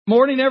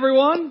Morning,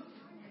 everyone.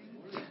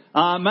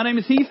 My name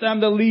is Heath.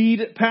 I'm the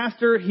lead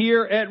pastor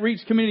here at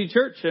Reach Community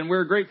Church, and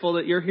we're grateful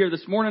that you're here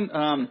this morning.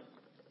 I'm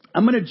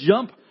going to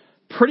jump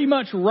pretty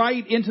much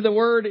right into the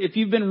Word. If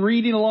you've been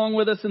reading along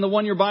with us in the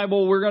one-year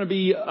Bible, we're going to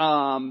be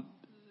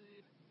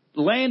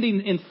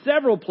landing in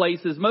several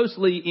places,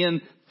 mostly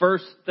in 1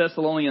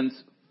 Thessalonians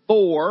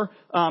 4,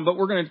 but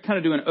we're going to kind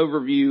of do an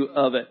overview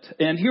of it.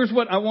 And here's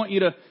what I want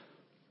you to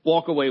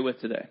walk away with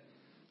today.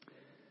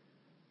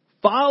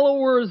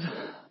 Followers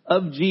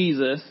of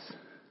Jesus,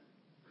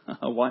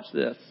 watch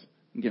this.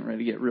 I'm getting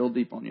ready to get real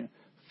deep on you.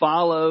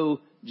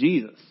 Follow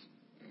Jesus.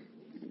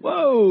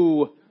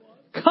 Whoa.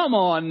 Come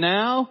on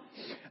now.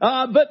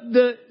 But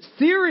the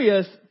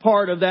serious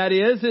part of that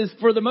is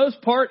for the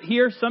most part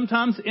here,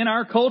 sometimes in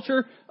our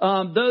culture,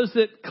 those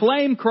that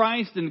claim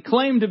Christ and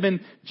claim to have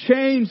been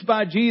changed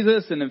by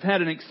Jesus and have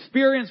had an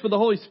experience with the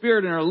Holy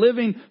Spirit and are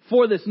living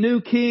for this new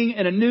king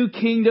and a new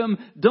kingdom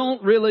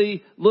don't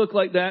really look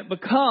like that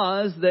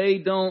because they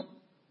don't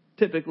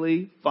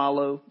typically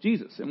follow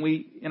Jesus. And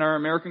we, in our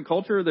American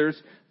culture, there's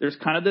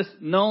kind of this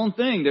known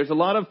thing. There's a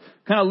lot of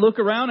kind of look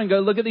around and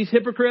go, look at these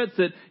hypocrites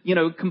that,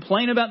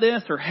 complain about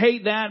this or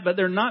hate that, but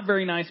they're not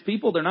very nice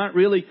people. They're not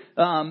really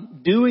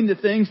doing the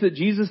things that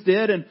Jesus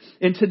did.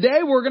 And today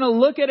we're going to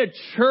look at a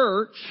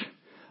church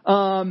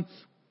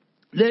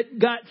that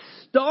got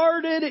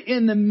started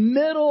in the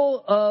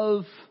middle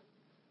of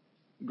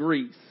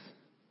Greece.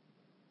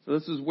 So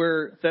this is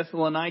where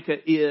Thessalonica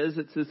is.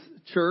 It's this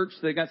church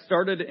that got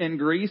started in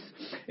Greece.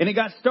 And it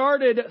got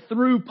started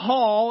through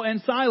Paul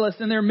and Silas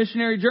in their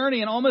missionary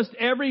journey. And almost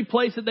every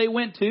place that they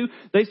went to,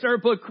 they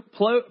started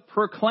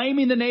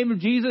proclaiming the name of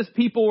Jesus.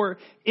 People were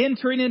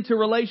entering into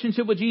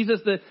relationship with Jesus.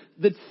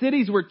 The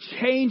cities were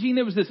changing.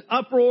 There was this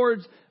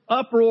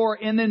uproar.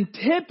 And then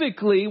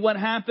typically what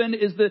happened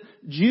is the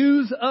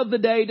Jews of the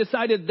day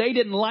decided they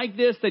didn't like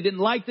this. They didn't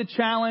like the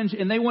challenge.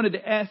 And they wanted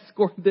to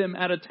escort them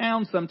out of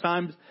town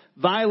sometimes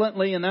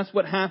violently. And that's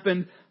what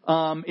happened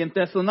in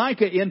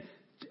Thessalonica. In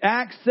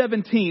Acts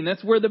 17,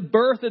 that's where the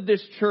birth of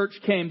this church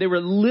came. They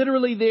were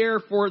literally there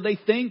for, they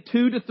think,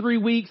 2 to 3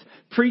 weeks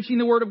preaching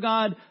the Word of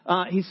God.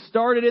 He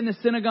started in the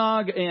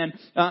synagogue and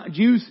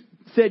Jews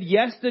said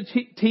yes to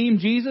Team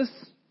Jesus.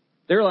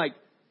 They're like,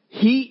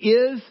 He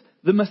is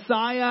the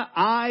Messiah.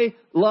 I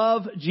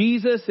love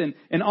Jesus.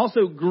 And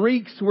also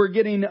Greeks were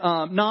getting,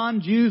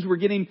 non-Jews were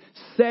getting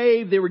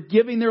saved. They were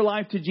giving their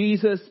life to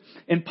Jesus.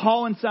 And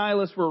Paul and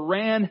Silas were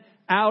ran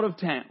out of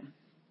town.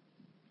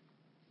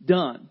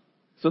 Done.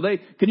 So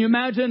can you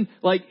imagine,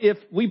 like, if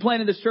we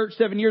planted this church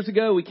 7 years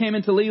ago, we came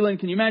into Leland,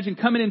 can you imagine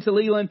coming into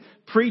Leland,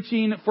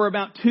 preaching for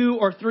about 2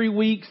 or 3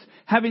 weeks,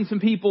 having some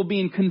people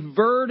being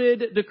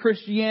converted to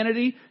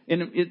Christianity?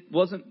 And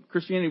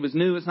Christianity was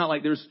new. It's not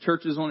like there's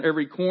churches on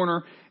every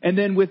corner. And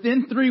then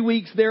within 3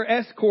 weeks, they're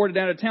escorted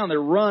out of town. They're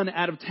run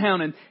out of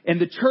town. And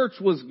the church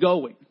was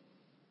going.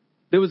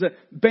 There was a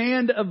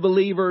band of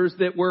believers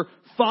that were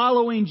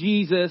following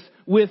Jesus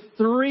with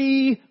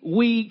 3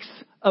 weeks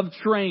of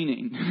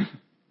training.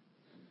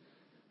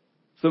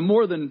 So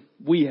more than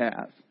we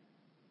have.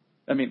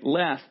 I mean,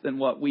 less than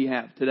what we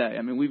have today.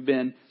 I mean, we've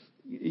been,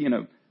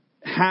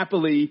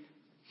 happily,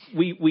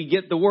 we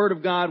get the Word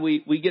of God.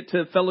 We get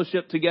to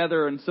fellowship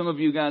together. And some of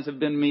you guys have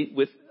been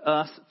with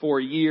us for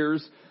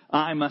years.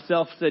 I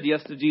myself said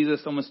yes to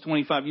Jesus almost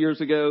 25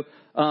 years ago.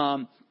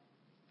 And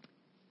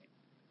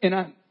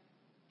I,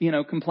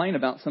 complain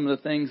about some of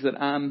the things that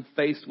I'm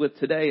faced with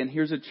today. And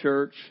here's a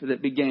church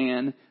that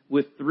began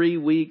with 3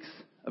 weeks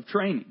of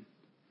training.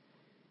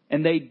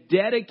 And they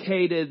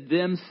dedicated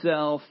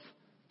themselves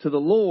to the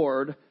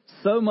Lord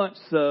so much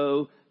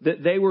so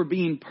that they were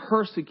being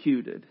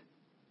persecuted,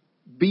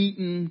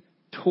 beaten,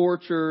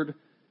 tortured,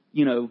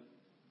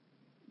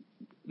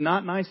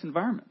 not nice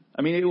environment.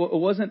 I mean, it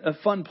wasn't a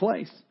fun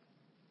place.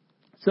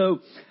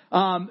 So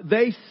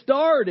they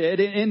started,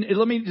 and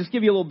let me just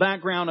give you a little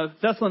background of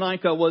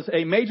Thessalonica was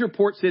a major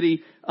port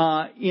city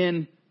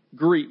in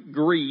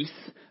Greece,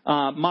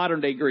 modern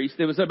day Greece.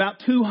 There was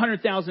about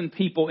 200,000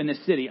 people in the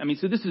city. I mean,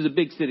 so this is a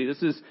big city.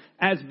 This is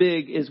as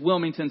big as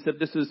Wilmington, except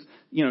this is,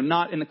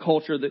 not in the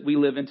culture that we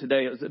live in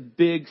today. It was a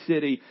big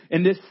city.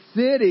 And this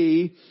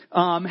city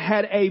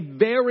had a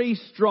very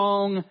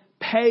strong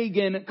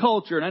pagan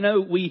culture. And I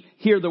know we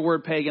hear the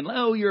word pagan.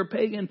 Oh, you're a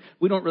pagan.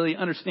 We don't really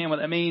understand what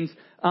that means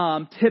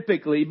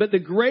typically. But the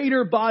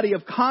greater body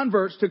of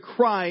converts to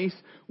Christ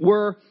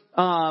were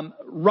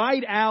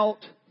right out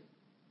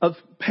of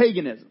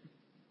paganism.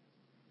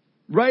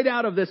 Right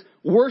out of this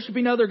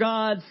worshiping other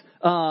gods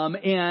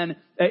and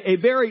a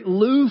very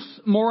loose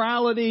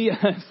morality,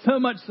 so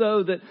much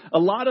so that a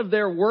lot of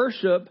their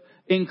worship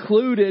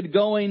included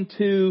going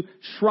to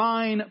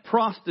shrine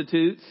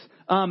prostitutes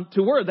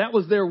to work. That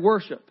was their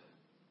worship.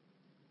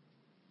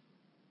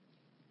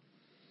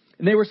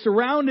 And they were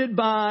surrounded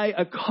by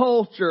a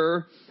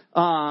culture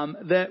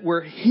that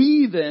were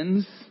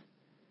heathens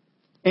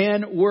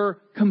and were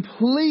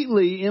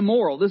completely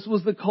immoral. This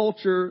was the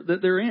culture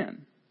that they're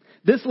in.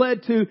 This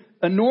led to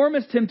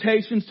enormous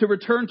temptations to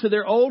return to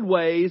their old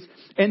ways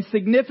and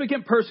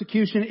significant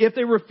persecution if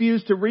they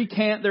refused to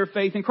recant their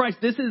faith in Christ.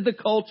 This is the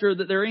culture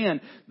that they're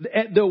in.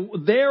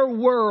 Their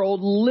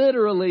world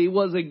literally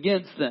was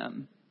against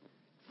them.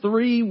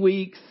 3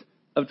 weeks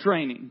of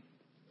training.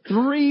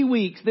 3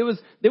 weeks. There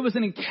was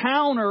an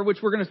encounter, which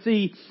we're going to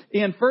see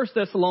in 1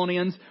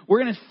 Thessalonians.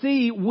 We're going to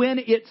see when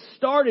it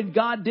started,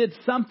 God did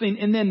something,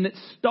 and then it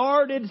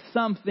started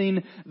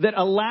something that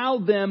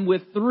allowed them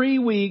with 3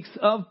 weeks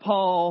of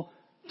Paul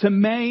to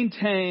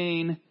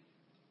maintain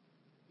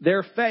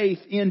their faith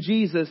in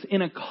Jesus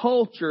in a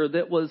culture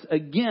that was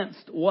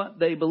against what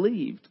they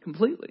believed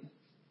completely.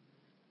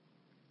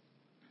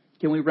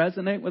 Can we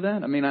resonate with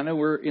that? I mean, I know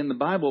we're in the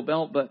Bible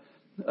Belt, but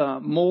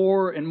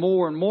more and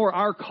more and more,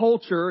 our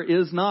culture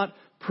is not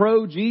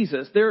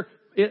pro-Jesus.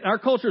 Our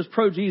culture is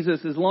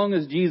pro-Jesus as long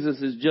as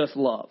Jesus is just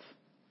love.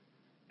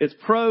 It's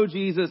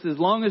pro-Jesus as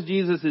long as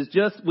Jesus is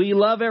just, we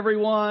love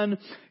everyone.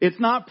 It's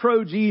not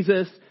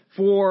pro-Jesus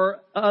for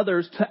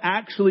others to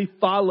actually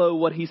follow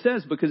what he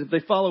says, because if they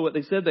follow what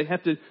they said, they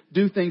have to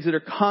do things that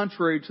are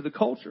contrary to the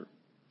culture.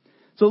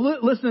 So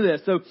listen to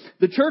this. So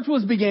the church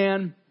was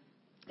began.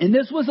 And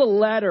this was a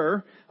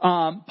letter.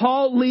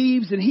 Paul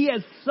leaves, and he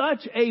has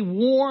such a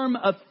warm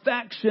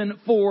affection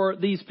for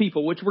these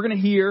people, which we're going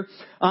to hear.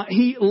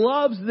 He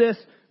loves this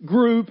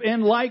group,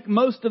 and like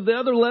most of the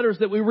other letters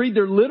that we read,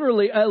 they're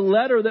literally a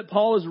letter that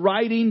Paul is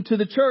writing to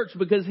the church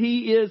because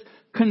he is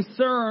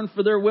concerned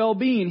for their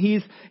well-being.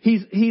 He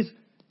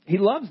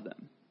loves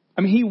them.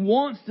 I mean, he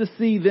wants to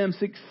see them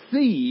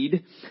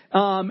succeed.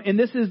 And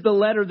this is the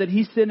letter that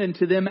he sent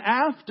into them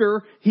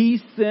after he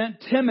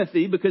sent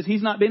Timothy, because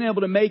he's not been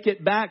able to make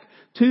it back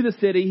to the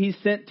city. He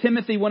sent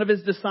Timothy, one of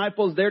his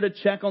disciples, there to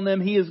check on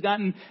them. He has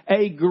gotten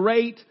a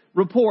great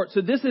report.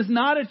 So this is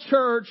not a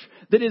church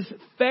that is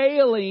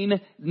failing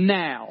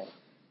now.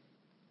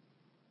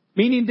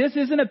 Meaning this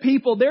isn't a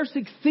people, they're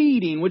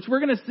succeeding, which we're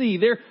going to see.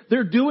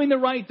 They're doing the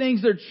right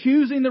things. They're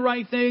choosing the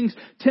right things.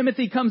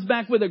 Timothy comes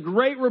back with a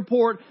great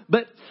report,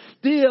 but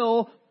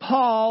still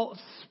Paul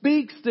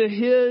speaks to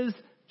his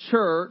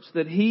church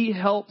that he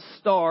helped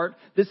start,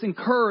 this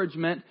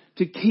encouragement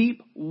to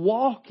keep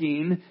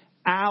walking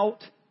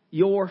out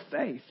your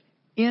faith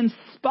in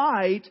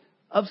spite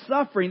of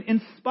suffering, in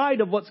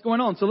spite of what's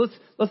going on. So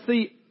let's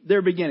see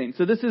their beginning.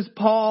 So this is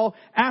Paul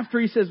after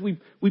he says,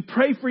 we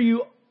pray for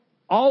you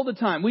all the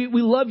time. We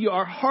love you.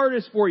 Our heart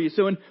is for you.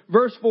 So in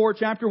verse 4,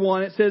 chapter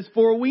 1, it says,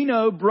 "For we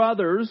know,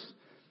 brothers,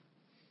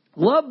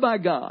 loved by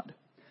God,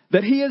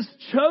 that He has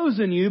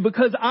chosen you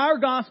because our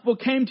gospel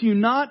came to you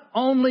not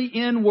only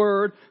in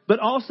word, but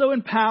also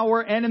in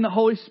power and in the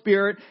Holy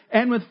Spirit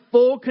and with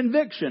full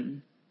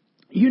conviction.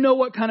 You know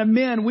what kind of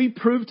men we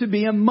proved to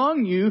be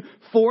among you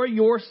for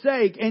your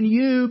sake, and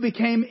you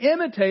became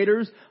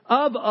imitators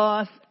of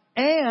us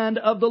and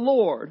of the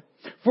Lord.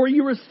 For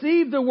you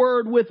received the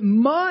word with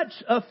much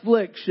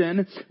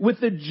affliction, with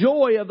the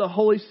joy of the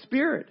Holy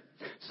Spirit,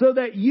 so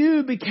that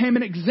you became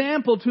an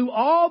example to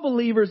all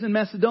believers in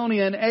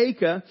Macedonia and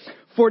Achaia.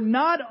 For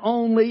not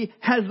only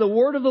has the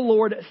word of the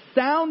Lord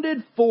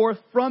sounded forth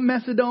from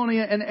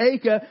Macedonia and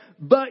Achaia,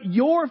 but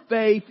your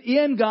faith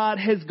in God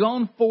has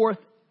gone forth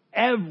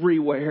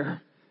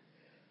everywhere."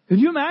 Can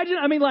you imagine?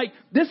 I mean,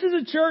 this is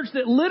a church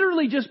that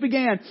literally just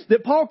began,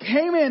 that Paul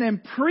came in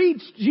and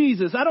preached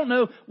Jesus. I don't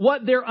know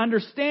what their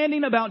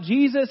understanding about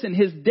Jesus and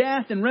His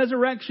death and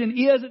resurrection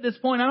is at this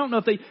point. I don't know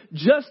if they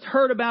just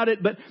heard about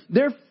it, but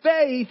their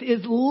faith is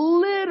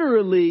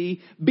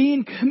literally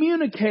being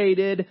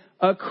communicated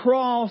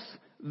across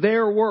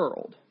their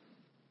world.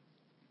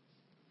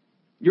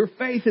 Your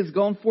faith has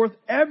gone forth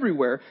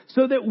everywhere,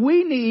 so that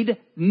we need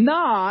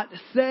not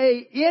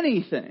say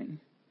anything.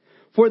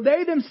 For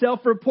they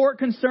themselves report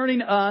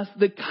concerning us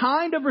the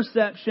kind of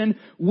reception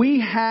we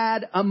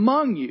had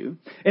among you,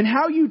 and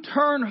how you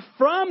turned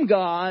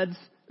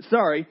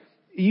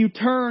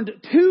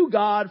to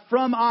God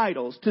from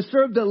idols to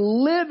serve the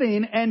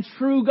living and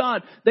true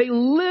God. They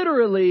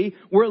literally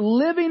were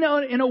living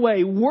in a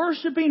way,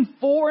 worshiping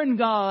foreign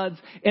gods,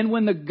 and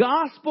when the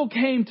gospel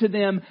came to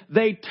them,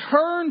 they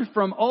turned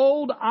from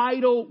old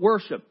idol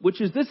worship,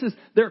 this is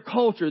their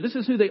culture. This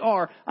is who they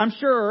are. I'm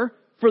sure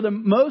for the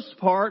most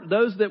part,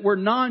 those that were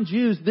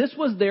non-Jews, this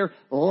was their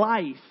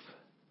life.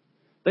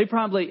 They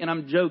probably, and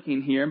I'm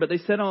joking here, but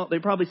they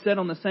probably sat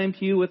on the same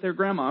pew with their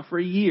grandma for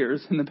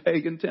years in the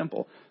pagan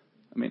temple.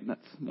 I mean,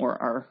 that's more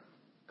our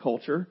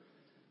culture.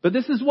 But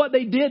this is what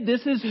they did.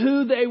 This is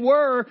who they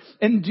were.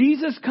 And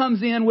Jesus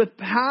comes in with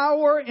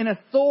power and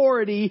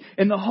authority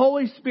and the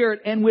Holy Spirit,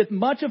 and with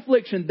much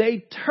affliction,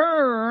 they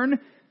turn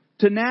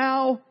to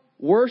now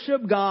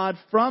worship God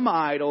from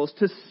idols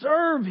to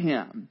serve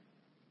Him.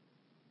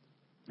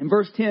 In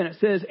verse 10 it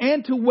says,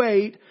 "And to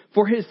wait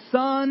for His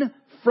Son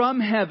from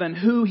heaven,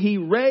 who He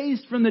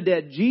raised from the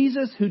dead,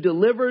 Jesus, who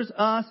delivers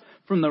us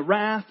from the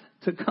wrath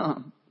to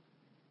come."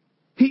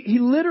 He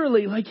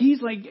literally,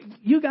 He's like,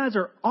 you guys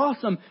are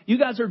awesome. You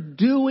guys are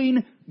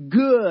doing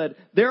good.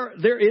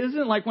 There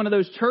isn't like one of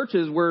those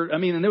churches where,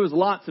 and there was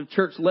lots of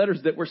church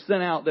letters that were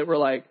sent out that were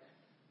like,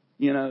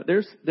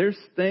 there's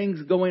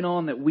things going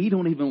on that we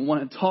don't even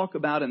want to talk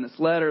about in this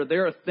letter.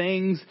 There are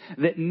things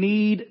that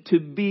need to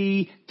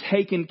be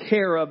taken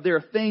care of. There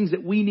are things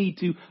that we need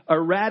to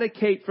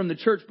eradicate from the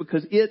church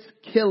because it's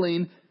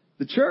killing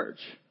the church.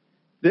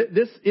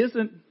 This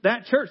isn't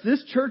that church.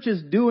 This church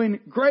is doing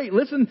great.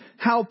 Listen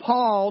how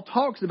Paul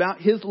talks about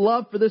his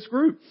love for this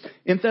group.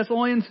 In 1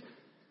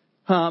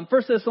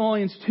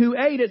 Thessalonians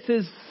 2:8, it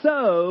says,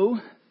 "So,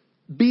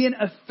 being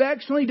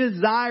affectionately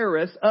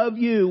desirous of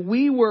you,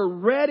 we were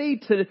ready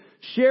to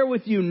share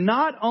with you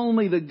not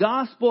only the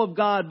gospel of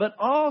God, but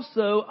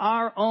also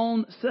our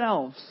own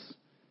selves."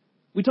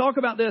 We talk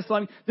about this,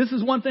 like, this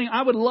is one thing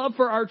I would love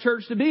for our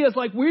church to be, is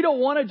like, we don't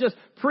want to just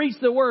preach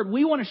the word.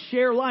 We want to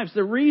share lives.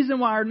 The reason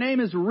why our name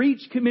is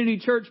Reach Community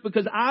Church,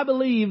 because I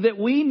believe that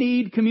we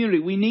need community.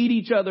 We need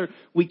each other.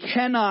 We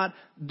cannot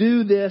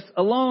do this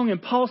alone.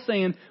 And Paul's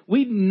saying,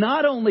 we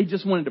not only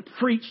just wanted to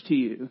preach to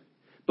you,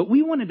 but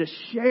we wanted to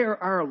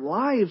share our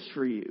lives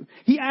for you.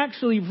 He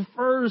actually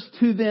refers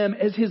to them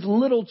as his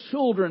little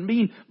children,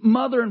 being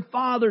mother and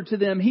father to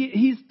them.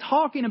 He's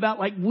talking about,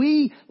 like,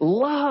 we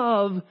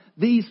love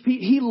these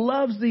people. He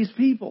loves these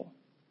people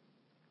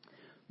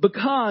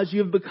because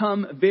you have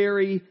become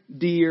very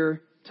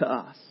dear to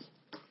us.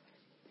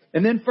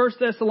 And then 1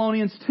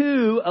 Thessalonians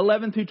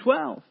 2:11 through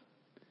 12.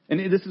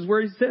 And this is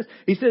where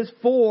he says,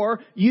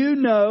 "For you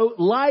know,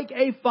 like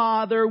a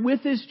father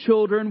with his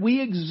children,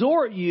 we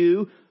exhort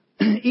you,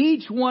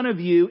 each one of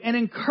you, and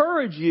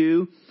encourage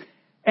you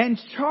and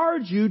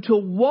charge you to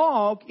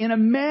walk in a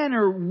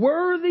manner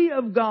worthy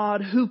of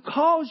God who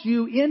calls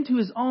you into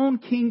his own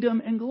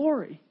kingdom and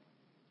glory."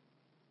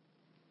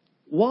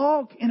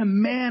 Walk in a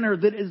manner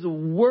that is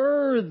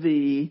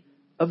worthy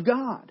of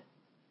God.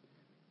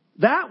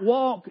 That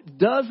walk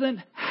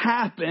doesn't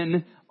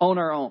happen on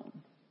our own.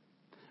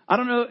 I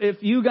don't know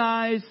if you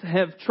guys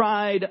have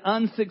tried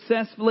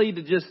unsuccessfully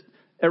to just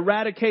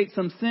eradicate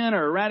some sin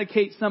or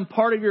eradicate some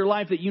part of your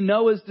life that you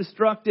know is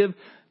destructive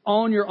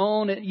on your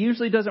own. It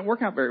usually doesn't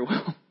work out very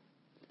well.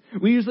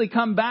 We usually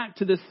come back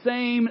to the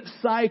same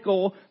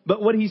cycle.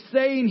 But what he's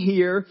saying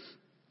here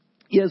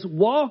is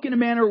walk in a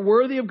manner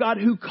worthy of God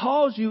who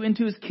calls you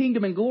into his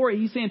kingdom and glory.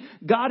 He's saying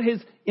God has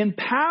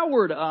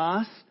empowered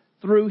us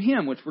through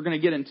him, which we're going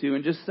to get into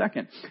in just a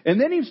second. And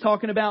then he's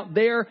talking about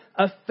their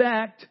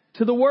effect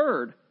to the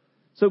word.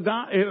 So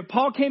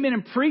Paul came in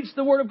and preached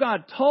the word of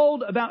God,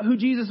 told about who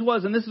Jesus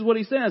was. And this is what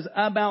he says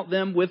about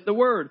them with the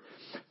word.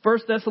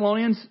 1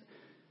 Thessalonians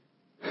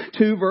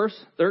 2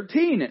 verse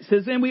 13. It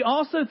says, "And we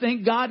also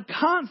thank God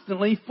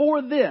constantly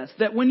for this,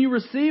 that when you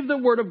received the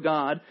word of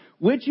God,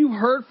 which you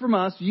heard from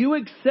us, you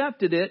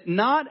accepted it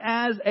not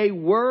as a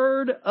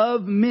word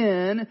of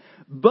men,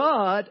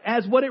 but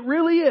as what it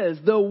really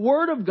is, the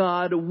word of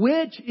God,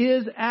 which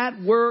is at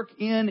work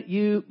in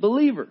you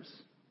believers."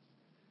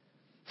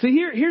 See,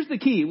 here's the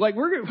key. Like,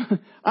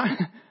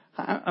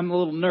 I'm a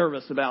little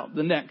nervous about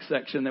the next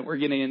section that we're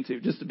getting into,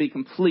 just to be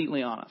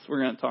completely honest.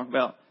 We're going to talk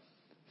about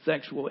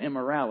sexual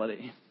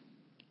immorality.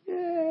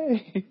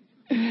 Yay.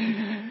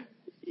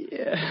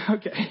 Yeah,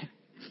 okay.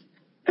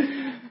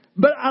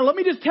 But let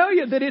me just tell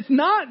you that it's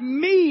not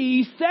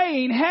me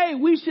saying, hey,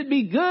 we should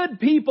be good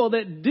people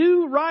that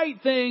do right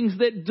things,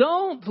 that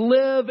don't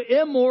live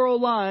immoral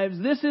lives.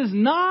 This is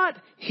not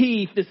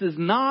Heath. This is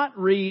not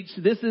Reach.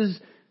 This is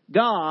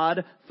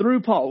God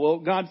through Paul. Well,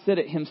 God said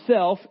it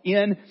himself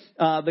in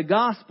the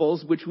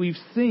Gospels, which we've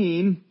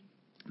seen.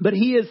 But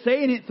he is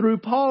saying it through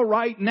Paul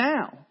right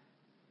now.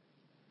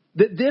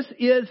 That this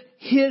is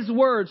his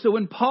word. So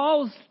when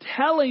Paul's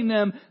telling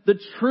them the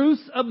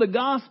truths of the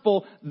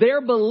gospel, they're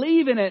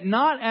believing it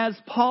not as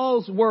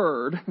Paul's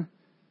word,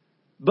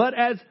 but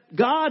as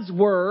God's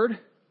word.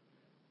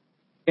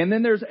 And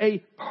then there's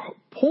a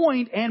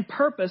point and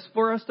purpose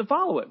for us to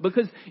follow it.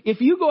 Because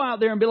if you go out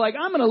there and be like,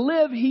 I'm going to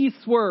live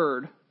Heath's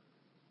word,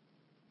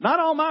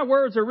 not all my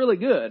words are really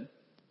good,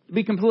 to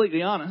be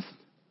completely honest.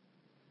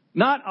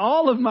 Not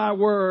all of my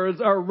words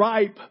are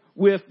ripe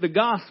with the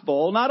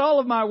gospel. Not all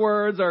of my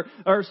words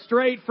are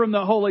straight from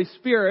the Holy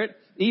Spirit.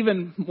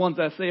 Even ones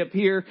I say up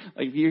here,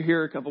 like if you're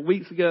here a couple of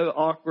weeks ago,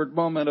 awkward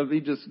moment of me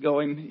just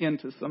going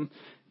into some,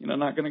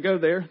 not going to go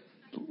there.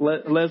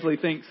 Leslie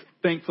thinks,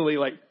 thankfully,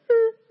 like,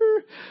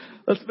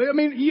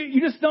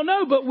 you just don't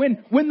know. But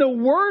when the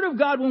Word of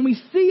God, when we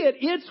see it,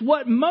 it's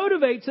what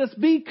motivates us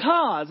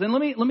because, and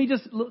let me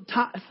just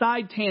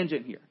side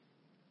tangent here.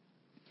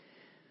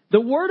 The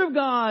Word of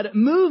God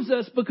moves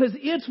us because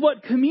it's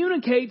what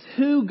communicates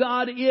who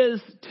God is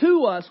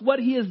to us, what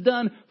He has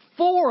done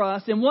for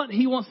us, and what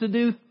He wants to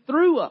do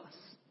through us.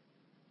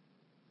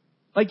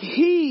 Like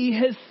He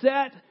has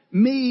set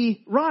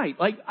me right.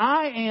 Like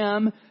I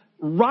am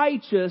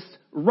righteous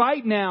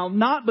right now,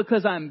 not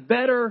because I'm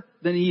better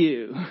than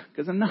you,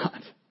 because I'm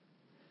not.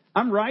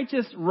 I'm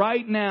righteous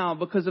right now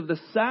because of the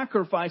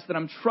sacrifice that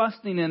I'm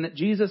trusting in that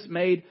Jesus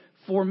made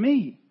for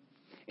me.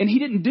 And He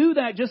didn't do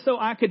that just so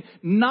I could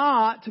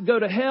not go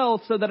to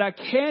hell so that I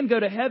can go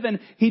to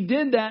heaven. He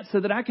did that so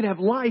that I could have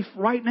life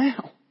right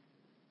now.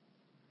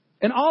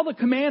 And all the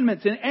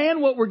commandments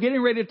and what we're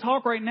getting ready to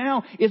talk right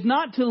now is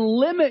not to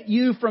limit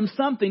you from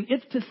something.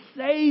 It's to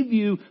save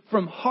you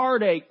from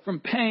heartache, from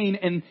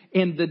pain,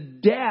 and the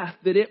death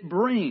that it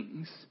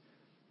brings.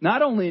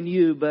 Not only in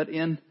you, but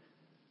in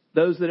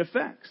those that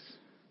affects.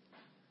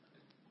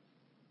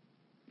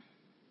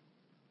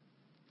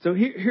 So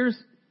here's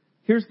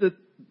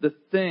the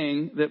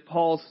thing that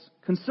Paul's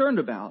concerned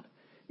about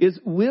is,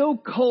 will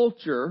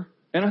culture,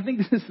 and I think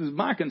this is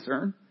my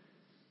concern,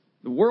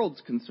 the world's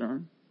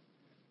concern,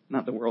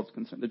 not the world's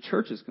concern, the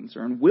church's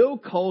concern, will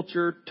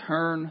culture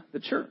turn the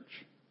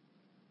church?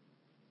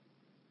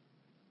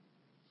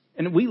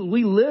 And we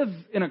live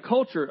in a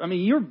culture, I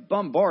mean, you're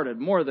bombarded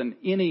more than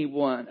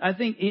anyone, I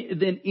think,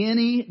 than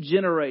any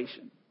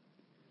generation.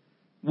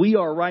 We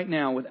are right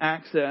now with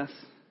access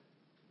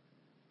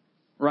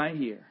right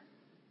here.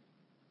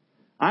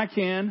 I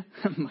can,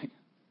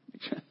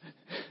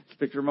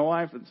 picture of my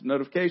wife with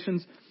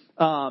notifications.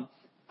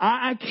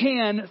 I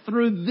can,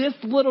 through this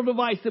little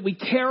device that we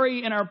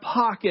carry in our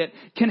pocket,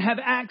 can have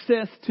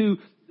access to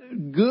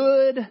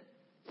good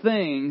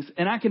things,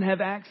 and I can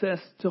have access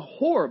to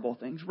horrible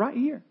things right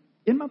here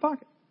in my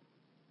pocket.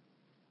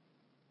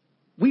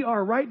 We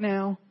are right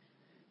now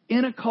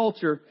in a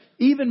culture,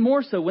 even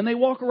more so, when they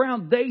walk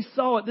around, they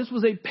saw it. This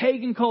was a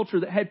pagan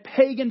culture that had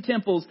pagan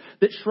temples,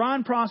 that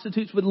shrine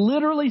prostitutes would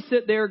literally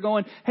sit there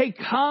going, hey,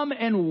 come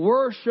and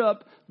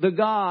worship the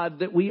God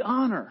that we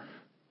honor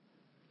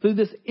through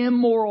this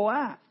immoral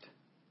act.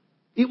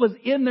 It was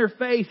in their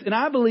face, and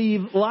I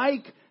believe,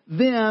 like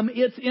them,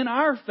 it's in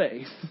our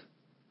face.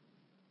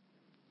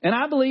 And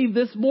I believe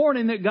this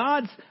morning that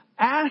God's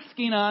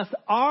asking us,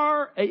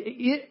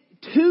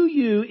 to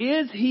you,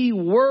 is He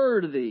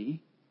worthy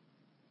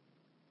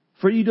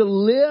for you to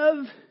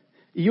live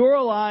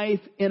your life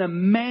in a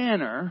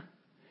manner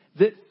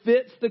that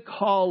fits the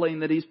calling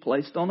that He's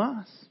placed on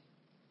us?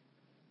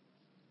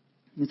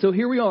 And so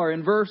here we are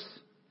in verse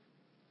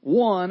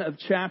 1 of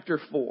chapter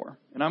 4.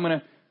 And I'm going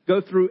to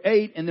go through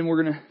 8, and then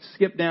we're going to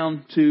skip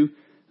down to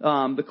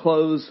the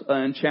close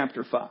in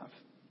chapter 5.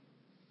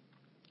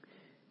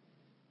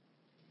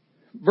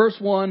 Verse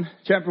 1,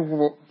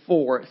 chapter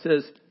 4, it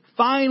says,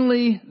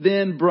 finally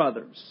then,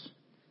 brothers,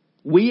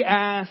 we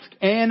ask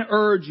and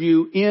urge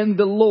you in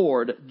the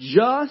Lord,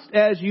 just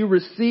as you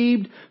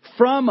received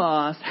from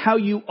us how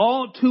you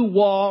ought to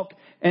walk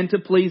and to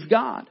please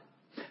God.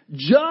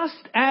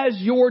 Just as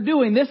you're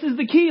doing. This is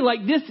the key.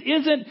 Like, this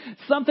isn't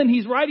something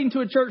he's writing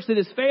to a church that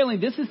is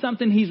failing. This is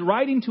something he's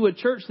writing to a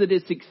church that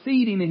is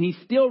succeeding, and he's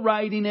still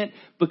writing it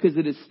because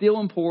it is still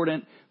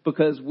important,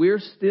 because we're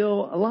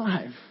still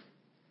alive.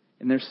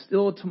 And there's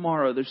still a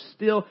tomorrow. There's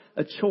still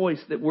a choice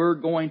that we're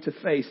going to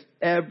face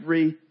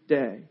every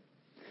day.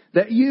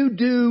 That you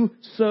do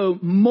so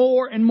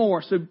more and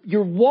more. So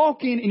you're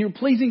walking and you're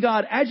pleasing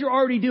God as you're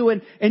already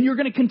doing, and you're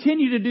going to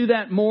continue to do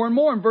that more and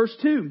more. In verse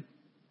 2,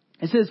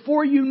 it says,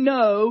 for you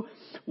know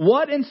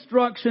what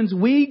instructions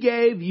we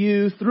gave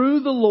you through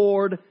the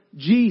Lord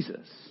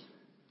Jesus.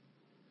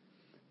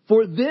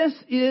 For this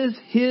is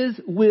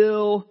the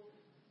will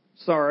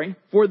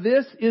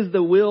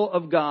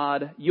of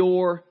God,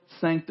 your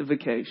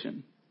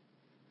sanctification.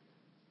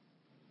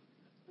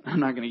 I'm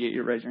not going to get you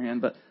to raise your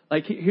hand, but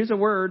here's a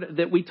word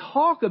that we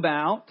talk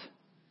about.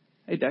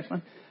 Hey,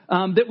 Declan.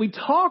 That we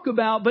talk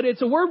about, but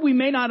it's a word we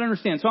may not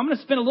understand. So I'm going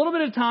to spend a little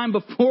bit of time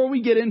before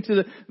we get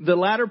into the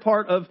latter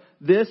part of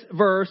this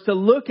verse to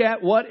look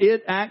at what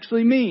it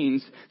actually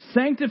means.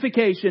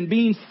 Sanctification,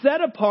 being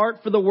set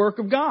apart for the work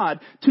of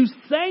God. To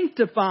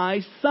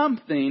sanctify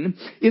something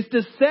is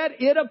to set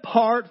it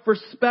apart for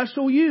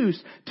special use.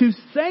 To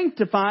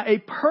sanctify a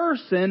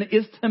person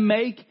is to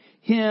make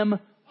him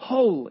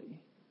holy.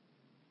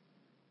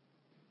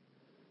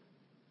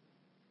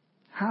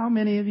 How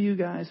many of you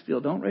guys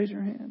feel, don't raise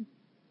your hand.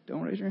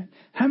 Don't raise your hand.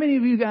 How many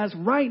of you guys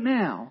right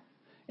now,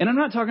 and I'm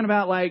not talking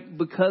about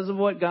because of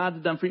what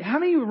God's done for you. How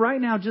many of you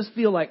right now just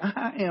feel like,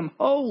 I am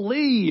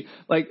holy?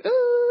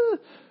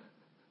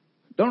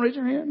 Don't raise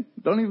your hand.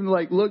 Don't even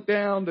look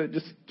down, to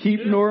just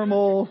keep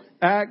normal,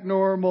 act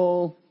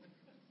normal.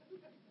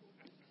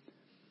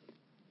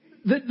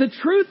 The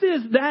truth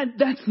is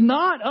that's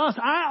not us.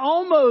 I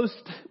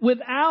almost,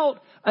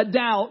 without a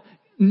doubt,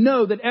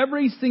 know that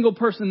every single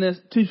person this,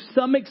 to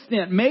some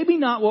extent, maybe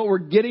not what we're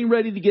getting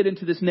ready to get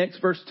into this next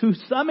verse, to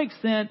some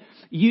extent,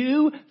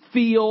 you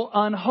feel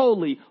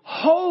unholy.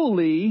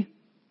 Holy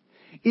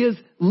is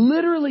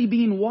literally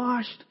being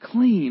washed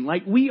clean.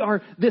 We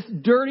are this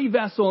dirty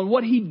vessel, and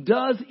what He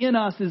does in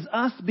us is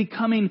us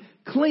becoming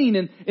clean.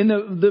 And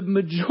the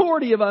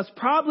majority of us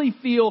probably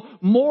feel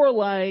more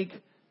like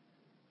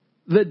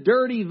the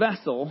dirty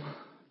vessel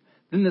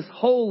than this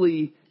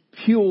holy,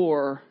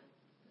 pure,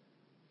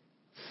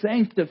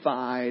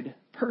 sanctified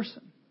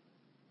person.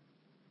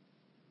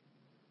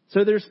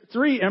 So there's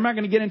three, and I'm not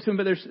going to get into them,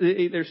 but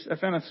there's I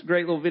found this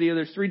great little video.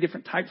 There's 3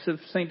 different types of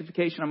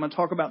sanctification. I'm going to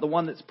talk about the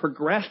one that's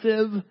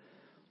progressive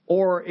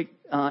or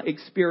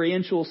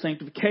experiential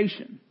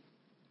sanctification.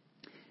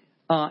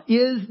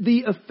 Is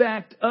the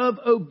effect of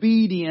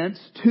obedience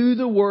to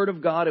the Word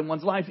of God in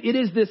one's life. It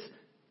is this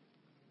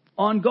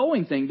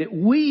ongoing thing, that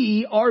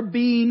we are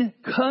being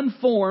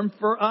conformed.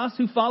 For us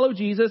who follow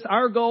Jesus,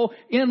 our goal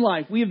in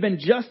life, we have been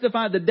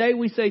justified the day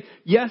we say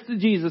yes to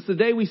Jesus, the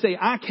day we say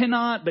I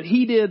cannot, but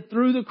He did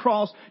through the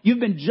cross. You've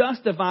been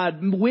justified,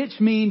 which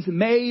means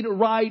made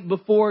right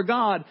before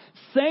God.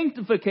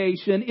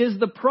 Sanctification is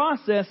the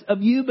process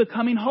of you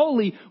becoming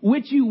holy,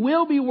 which you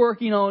will be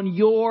working on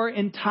your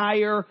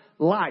entire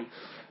life.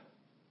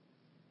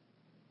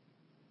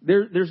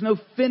 There's no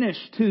finish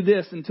to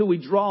this until we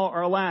draw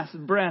our last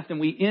breath and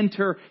we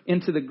enter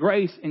into the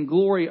grace and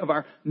glory of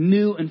our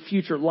new and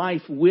future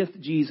life with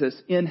Jesus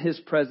in His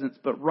presence.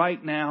 But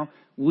right now,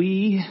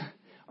 we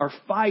are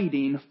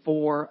fighting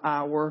for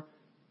our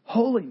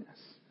holiness.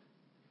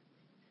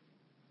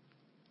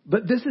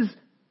 But this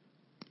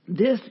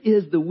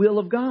is the will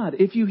of God.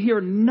 If you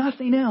hear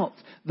nothing else,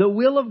 the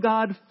will of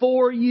God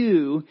for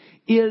you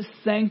is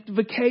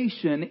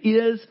sanctification,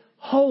 is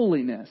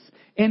holiness.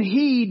 And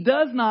He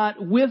does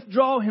not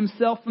withdraw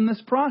Himself from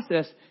this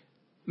process.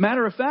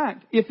 Matter of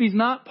fact, if He's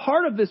not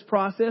part of this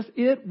process,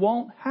 it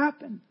won't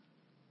happen.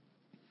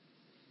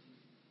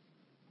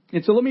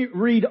 And so let me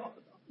read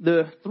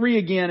the 3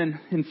 again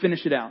and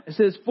finish it out. It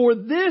says, "For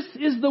this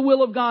is the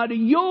will of God,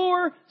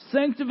 your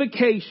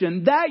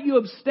sanctification, that you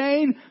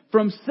abstain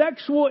from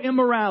sexual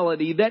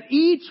immorality, that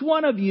each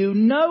one of you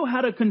know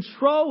how to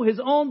control his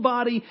own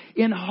body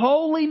in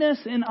holiness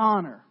and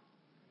honor."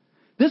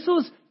 This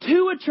was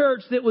to a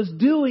church that was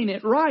doing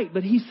it right.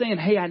 But He's saying,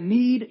 hey, I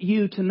need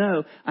you to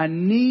know. I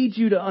need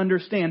you to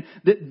understand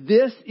that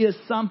this is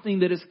something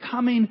that is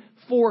coming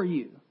for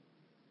you.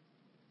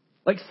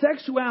 Like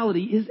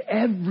sexuality is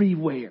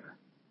everywhere.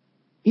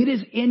 It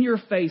is in your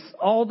face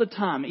all the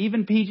time.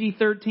 Even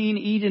PG-13,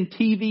 even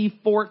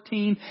TV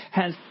 14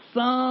 has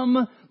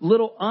some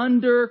little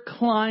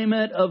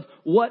underclimate of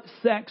what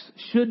sex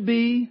should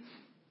be.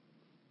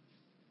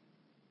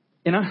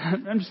 And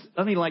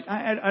I'm like,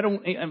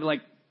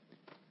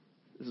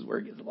 this is where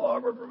it gets a little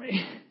awkward for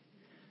me.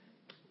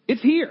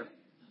 It's here.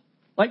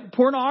 Like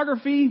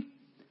pornography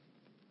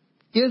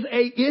is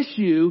a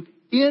issue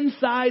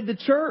inside the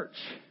church.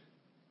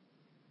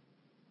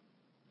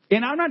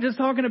 And I'm not just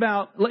talking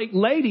about like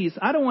ladies.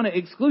 I don't want to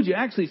exclude you.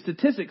 Actually,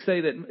 statistics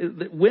say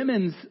that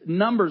women's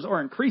numbers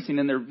are increasing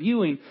in their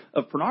viewing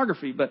of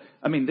pornography. But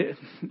I mean,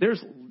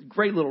 there's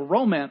great little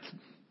romance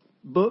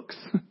books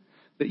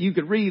that you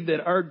could read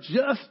that are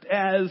just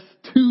as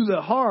to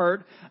the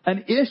heart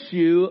an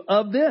issue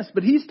of this.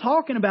 But He's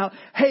talking about,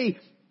 hey,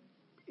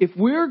 if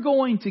we're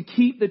going to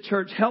keep the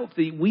church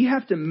healthy, we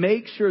have to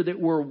make sure that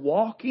we're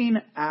walking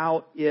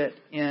out it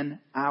in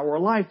our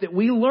life, that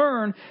we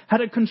learn how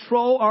to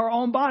control our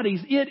own bodies.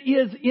 It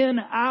is in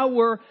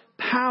our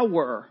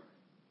power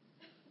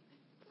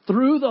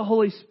through the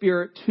Holy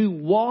Spirit to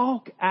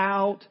walk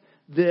out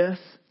this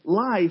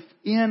life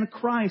in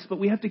Christ. But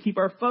we have to keep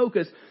our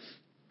focus.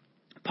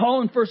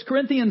 Paul in 1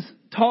 Corinthians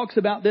talks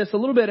about this a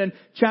little bit in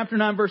chapter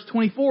 9, verse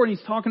 24, and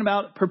he's talking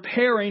about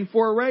preparing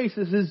for a race.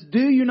 It says, "Do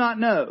you not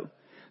know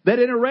that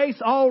in a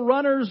race all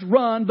runners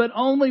run, but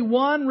only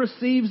one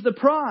receives the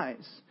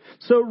prize?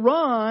 So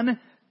run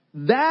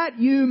that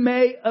you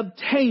may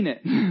obtain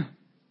it."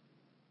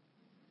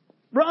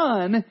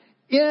 Run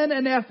in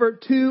an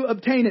effort to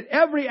obtain it.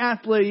 Every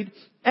athlete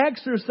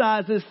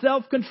exercises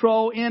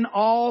self-control in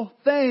all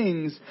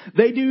things.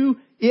 They do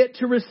it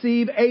to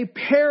receive a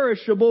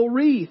perishable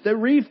wreath, a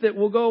wreath that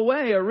will go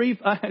away, a wreath.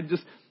 I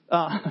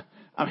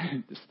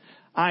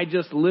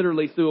just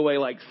literally threw away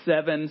like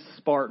 7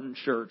 Spartan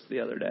shirts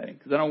the other day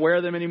because I don't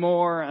wear them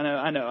anymore.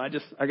 I know. I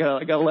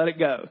gotta let it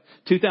go.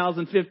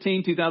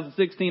 2015,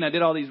 2016, I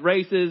did all these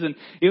races and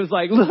it was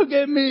like, look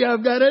at me,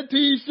 I've got a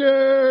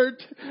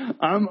t-shirt.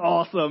 I'm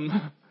awesome.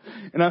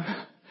 And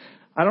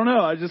I don't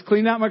know. I just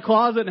cleaned out my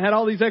closet and had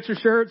all these extra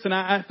shirts and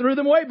I threw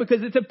them away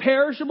because it's a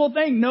perishable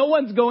thing. No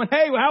one's going,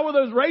 hey, how were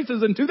those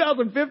races in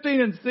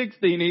 2015 and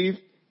 16, Eve?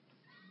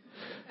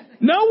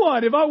 No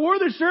one. If I wore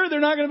the shirt,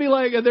 they're not going to be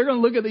like, they're going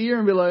to look at the year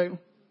and be like,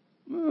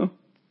 oh,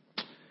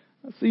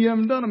 I see you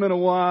haven't done them in a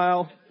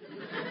while.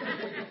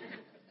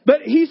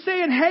 But he's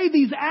saying, hey,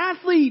 these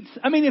athletes,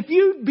 I mean, if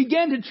you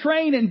begin to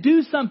train and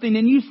do something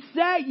and you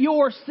set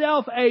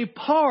yourself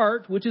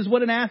apart, which is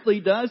what an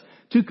athlete does,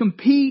 to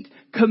compete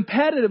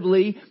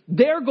competitively,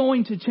 they're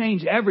going to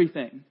change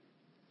everything.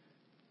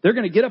 They're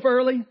going to get up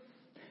early.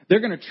 They're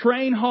going to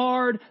train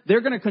hard.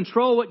 They're going to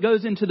control what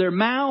goes into their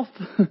mouth,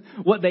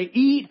 what they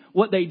eat,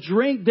 what they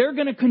drink. They're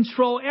going to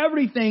control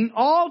everything,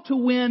 all to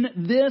win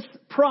this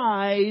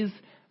prize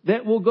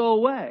that will go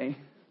away.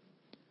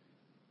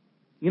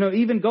 You know,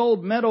 even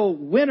gold medal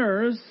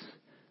winners,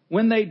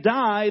 when they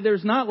die,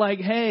 there's not like,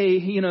 hey,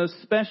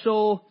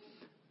 special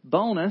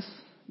bonus,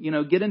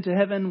 get into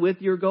heaven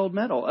with your gold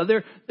medal.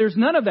 There's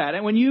none of that.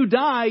 And when you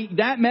die,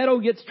 that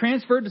medal gets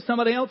transferred to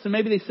somebody else and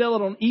maybe they sell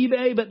it on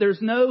eBay, but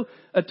there's no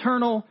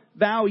eternal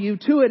value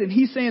to it. And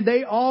he's saying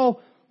they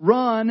all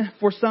run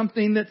for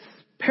something that's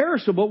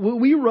perishable.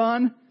 We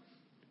run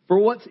for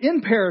what's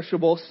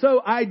imperishable,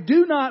 so I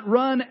do not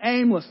run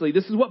aimlessly.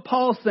 This is what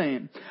Paul's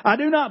saying. I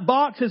do not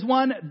box as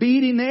one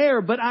beating the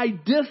air, but I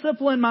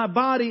discipline my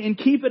body and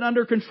keep it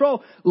under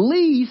control,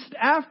 lest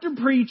after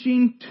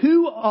preaching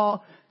to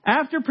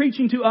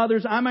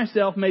others, I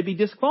myself may be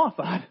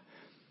disqualified.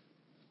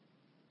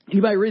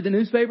 Anybody read the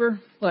newspaper?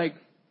 Like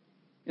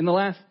in the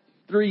last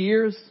 3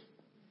 years,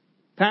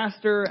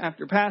 pastor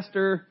after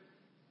pastor,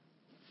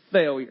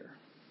 failure.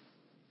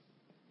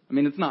 I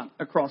mean, it's not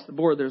across the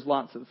board. There's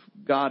lots of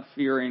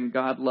God-fearing,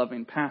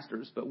 God-loving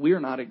pastors, but we're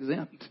not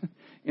exempt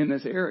in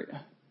this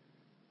area.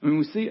 I mean,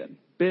 we see it.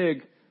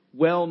 Big,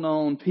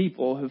 well-known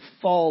people have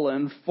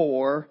fallen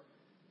for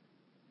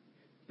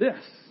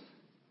this.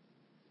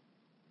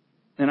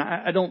 And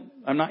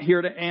I'm not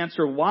here to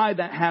answer why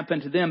that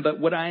happened to them, but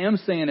what I am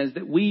saying is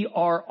that we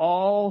are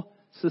all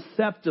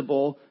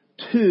susceptible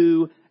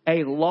to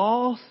a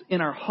loss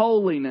in our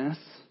holiness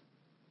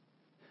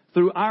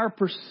through our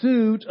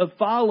pursuit of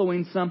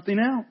following something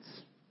else.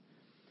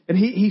 And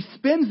he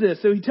spins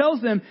this. So he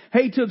tells them,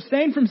 hey, to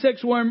abstain from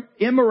sexual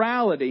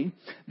immorality,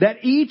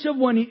 that each of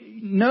one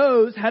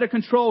knows how to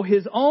control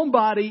his own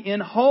body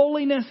in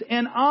holiness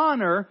and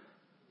honor.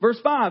 Verse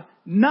 5,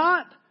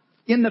 not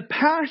in the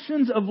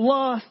passions of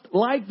lust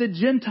like the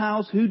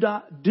Gentiles who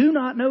do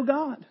not know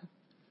God.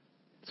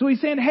 So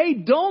he's saying, hey,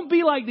 don't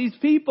be like these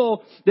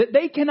people that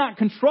they cannot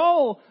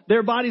control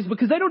their bodies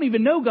because they don't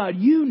even know God.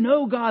 You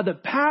know God. The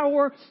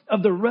power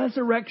of the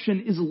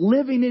resurrection is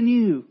living in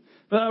you.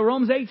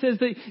 Romans 8 says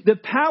that the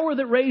power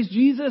that raised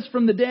Jesus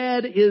from the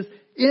dead is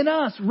in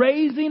us,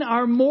 raising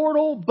our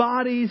mortal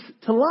bodies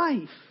to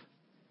life.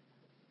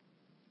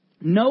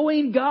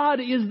 Knowing God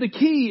is the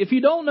key. If you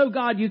don't know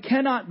God, you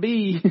cannot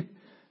be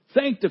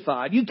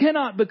sanctified. You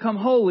cannot become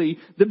holy.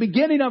 The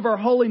beginning of our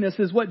holiness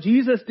is what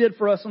Jesus did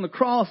for us on the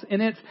cross.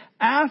 And it's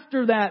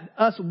after that,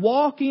 us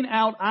walking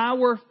out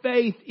our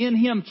faith in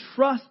Him,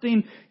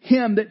 trusting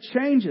Him, that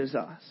changes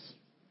us.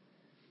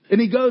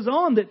 And he goes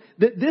on that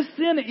this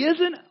sin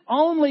isn't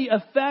only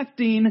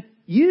affecting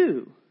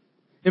you.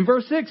 In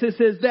verse 6 it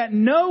says that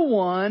no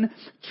one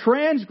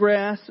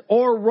transgress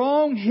or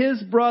wrong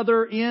his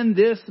brother in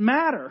this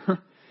matter.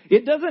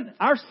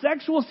 Our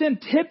sexual sin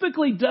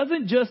typically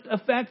doesn't just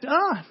affect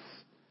us.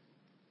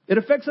 It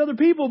affects other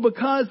people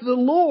because the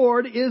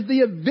Lord is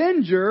the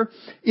avenger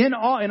in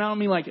all, and I don't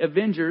mean like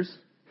Avengers.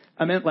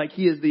 I meant like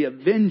He is the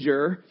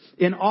avenger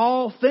in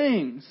all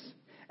things.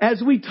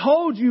 As we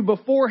told you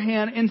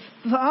beforehand and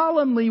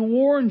solemnly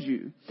warned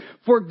you.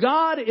 For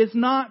God is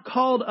not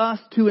called us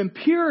to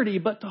impurity,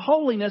 but to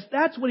holiness.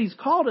 That's what He's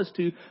called us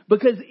to,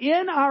 because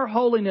in our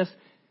holiness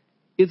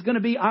is going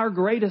to be our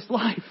greatest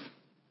life.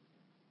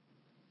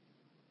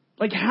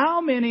 Like how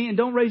many, and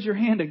don't raise your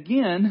hand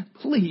again,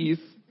 please,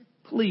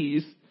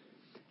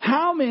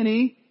 how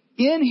many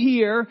in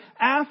here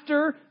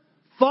after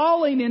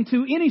falling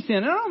into any sin,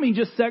 and I don't mean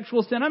just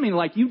sexual sin, I mean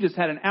like you just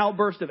had an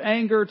outburst of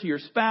anger to your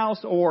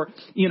spouse, or,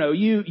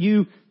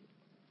 you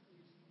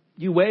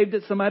waved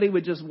at somebody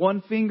with just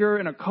one finger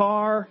in a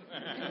car,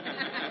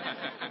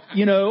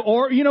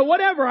 or,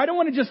 whatever. I don't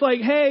want to just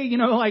like, hey,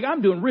 like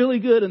I'm doing really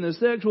good in the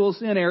sexual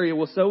sin area.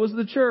 Well, so is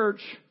the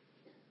church.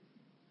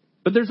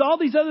 But there's all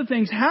these other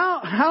things.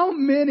 How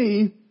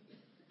many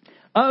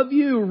of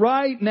you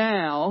right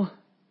now,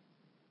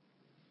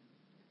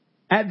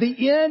 at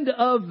the end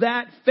of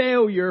that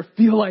failure,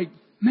 feel like,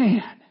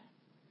 man,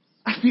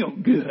 I feel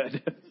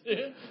good?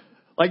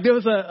 Like there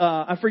was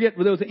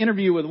there was an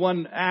interview with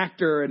one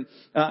actor, and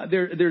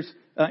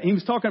he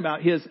was talking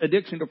about his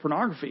addiction to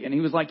pornography, and he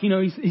was like,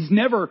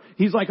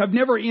 he's like, I've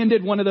never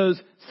ended one of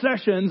those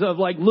sessions of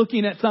like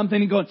looking at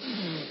something and going,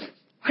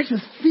 I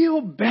just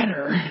feel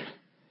better.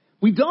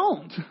 We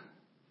don't.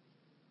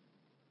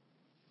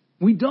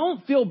 We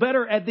don't feel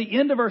better at the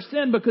end of our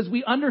sin because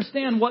we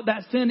understand what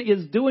that sin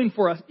is doing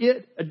for us.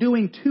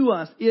 Doing to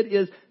us. It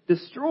is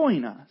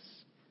destroying us.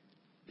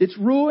 It's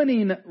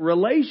ruining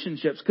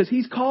relationships because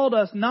He's called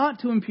us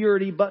not to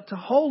impurity but to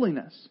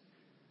holiness.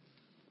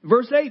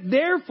 Verse 8,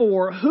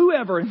 therefore,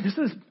 whoever, and this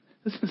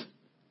is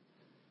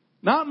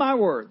not my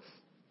words.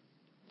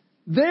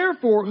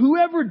 Therefore,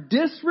 whoever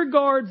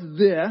disregards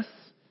this,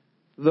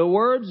 the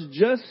words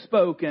just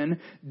spoken,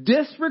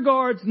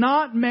 disregards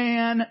not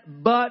man,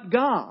 but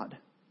God,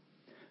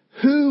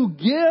 who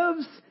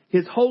gives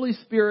His Holy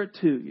Spirit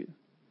to you.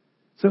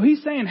 So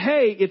he's saying,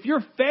 hey, if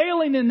you're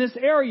failing in this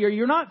area,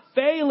 you're not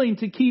failing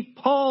to keep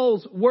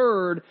Paul's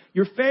word.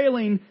 You're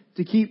failing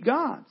to keep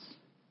God's.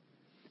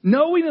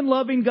 Knowing and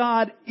loving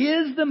God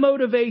is the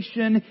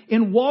motivation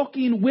in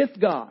walking with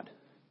God.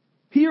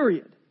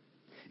 Period.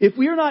 If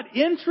we are not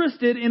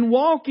interested in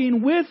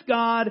walking with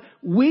God,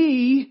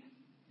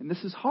 and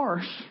this is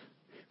harsh,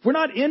 if we're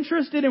not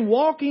interested in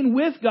walking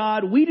with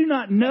God, we do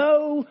not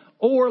know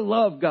or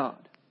love God.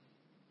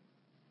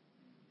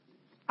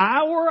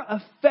 Our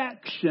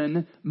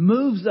affection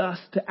moves us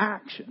to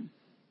action.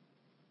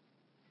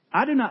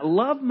 I do not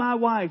love my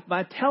wife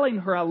by telling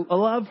her I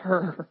love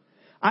her.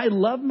 I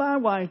love my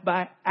wife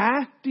by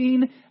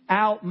acting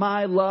out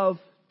my love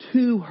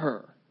to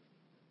her,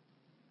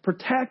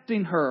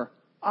 protecting her,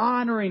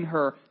 honoring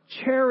her,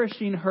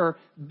 cherishing her,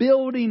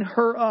 building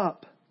her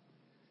up.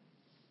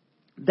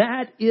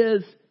 That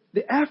is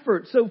the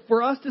effort. So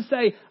for us to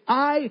say,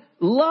 I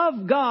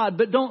love God,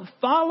 but don't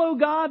follow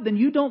God, then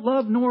you don't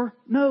love nor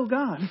know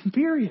God.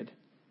 Period.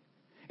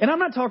 And I'm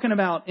not talking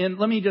about, and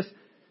let me just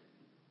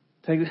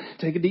take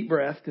a deep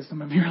breath, because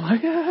some of you are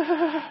like,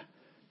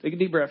 Take a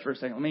deep breath for a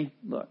second. Let me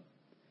look.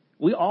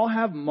 We all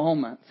have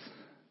moments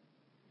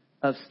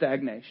of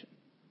stagnation.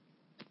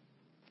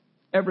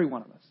 Every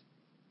one of us.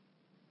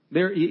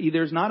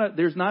 There's not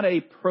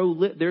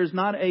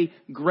a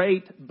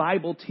great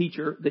Bible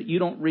teacher that you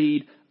don't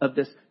read of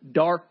this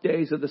dark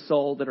days of the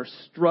soul that are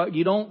struck.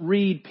 You don't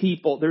read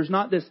people. There's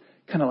not this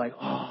kind of like,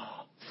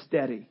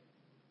 steady.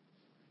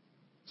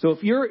 So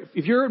if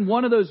you're in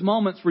one of those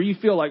moments where you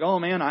feel like, oh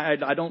man,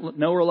 I don't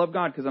know or love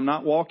God because I'm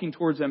not walking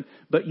towards Him,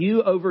 but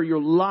you over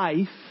your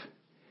life,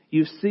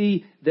 you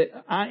see that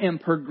I am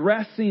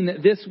progressing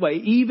this way.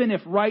 Even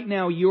if right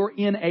now you're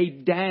in a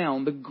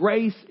down, the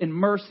grace and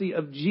mercy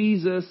of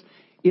Jesus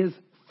is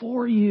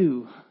for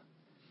you.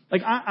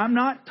 Like I'm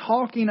not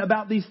talking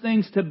about these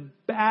things to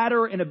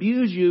batter and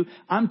abuse you.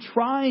 I'm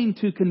trying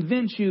to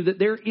convince you that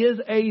there is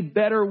a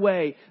better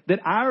way. That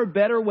our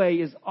better way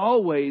is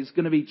always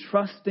going to be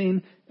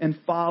trusting and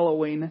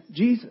following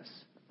Jesus.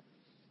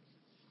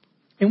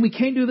 And we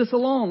can't do this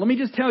alone. Let me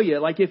just tell you,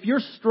 like if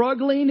you're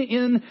struggling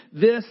in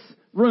this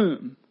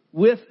room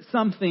with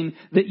something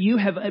that you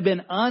have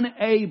been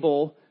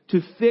unable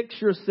to fix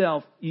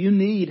yourself, you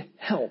need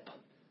help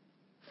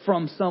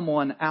from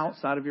someone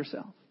outside of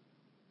yourself.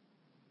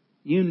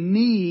 You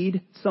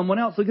need someone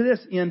else. Look at this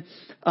in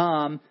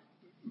 1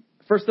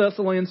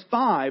 Thessalonians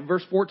 5,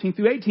 verse 14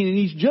 through 18. And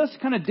he's just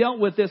kind of dealt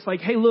with this like,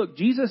 hey, look,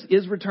 Jesus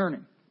is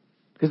returning.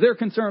 Because they're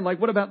concerned, like,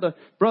 what about the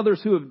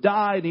brothers who have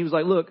died? And he was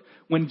like, look,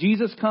 when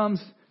Jesus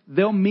comes,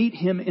 they'll meet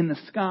Him in the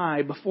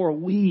sky before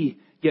we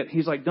get.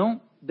 He's like,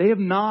 they're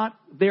not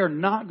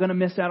going to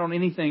miss out on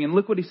anything. And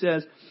look what he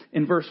says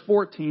in verse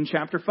 14,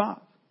 chapter 5.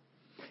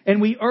 And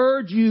we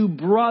urge you,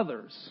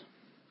 brothers,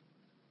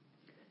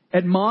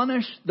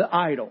 admonish the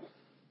idle.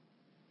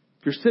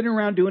 If you're sitting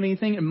around doing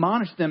anything,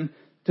 admonish them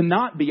to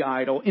not be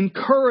idle.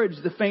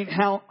 Encourage the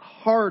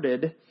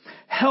faint-hearted.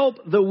 Help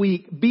the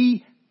weak.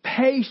 Be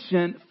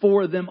patient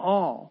for them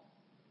all.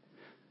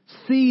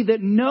 See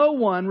that no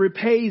one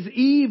repays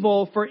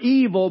evil for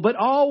evil, but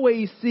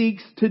always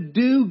seeks to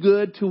do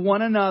good to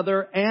one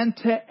another and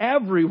to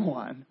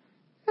everyone.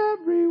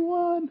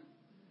 Everyone.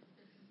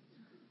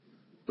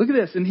 Look at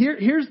this. And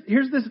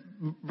here's this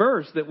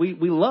verse that we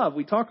love,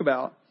 we talk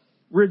about.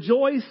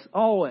 Rejoice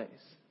always.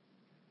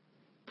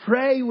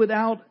 Pray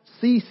without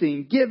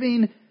ceasing. Give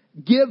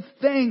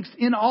thanks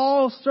in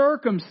all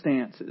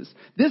circumstances.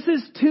 This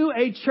is to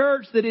a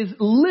church that is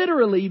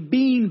literally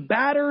being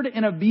battered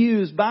and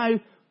abused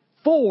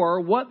for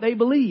what they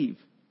believe.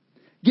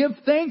 Give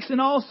thanks in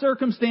all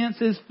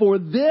circumstances, for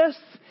this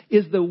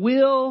is the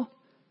will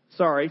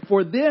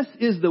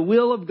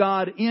of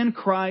God in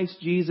Christ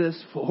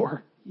Jesus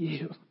for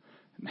you.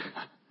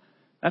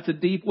 That's a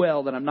deep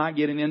well that I'm not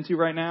getting into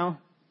right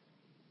now.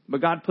 But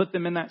God put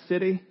them in that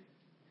city.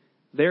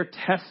 Their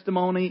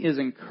testimony is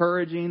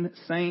encouraging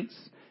saints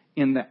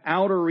in the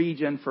outer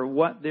region for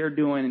what they're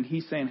doing. And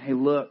He's saying, hey,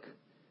 look,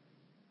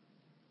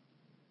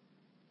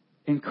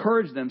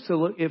 encourage them. So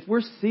look, if we're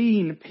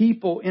seeing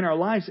people in our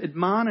lives,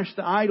 admonish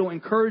the idle,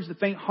 encourage the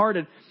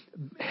faint-hearted,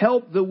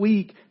 help the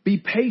weak, be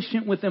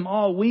patient with them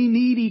all. We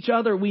need each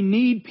other. We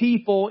need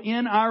people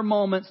in our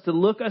moments to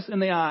look us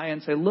in the eye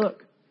and say,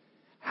 look,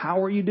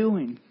 how are you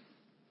doing?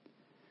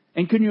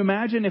 And can you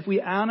imagine if we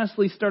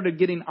honestly started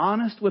getting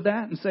honest with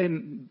that and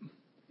saying,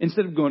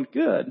 instead of going,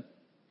 good.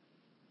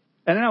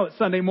 And I know it's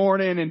Sunday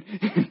morning and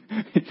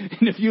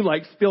if you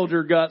like spilled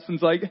your guts and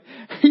it's like,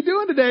 how you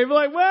doing today? We're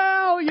like,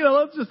 well,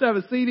 let's just have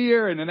a seat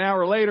here. And an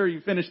hour later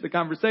you finish the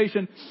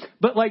conversation.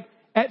 But like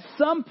at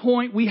some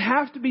point we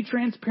have to be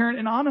transparent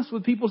and honest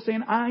with people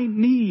saying,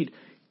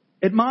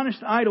 admonish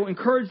the idle,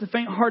 encourage the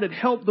faint-hearted,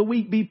 help the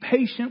weak, be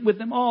patient with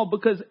them all,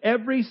 because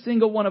every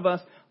single one of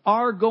us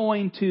are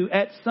going to,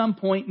 at some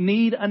point,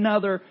 need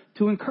another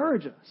to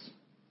encourage us.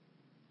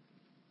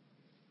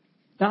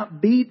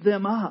 Not beat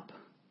them up.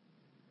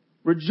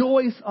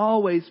 Rejoice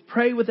always,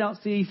 pray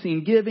without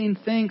ceasing, giving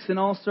thanks in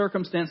all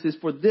circumstances,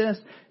 for this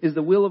is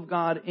the will of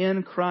God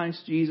in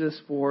Christ Jesus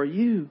for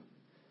you.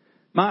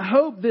 My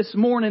hope this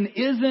morning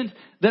isn't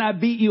that I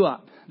beat you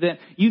up, that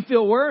you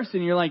feel worse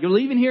and you're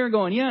leaving here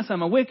going, yes,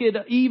 I'm a wicked,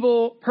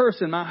 evil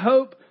person. My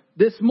hope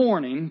this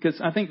morning,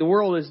 because I think the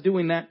world is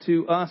doing that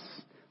to us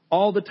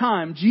all the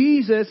time.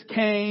 Jesus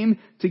came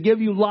to give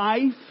you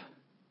life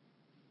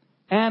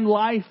and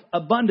life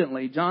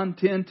abundantly. John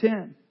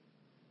 10:10.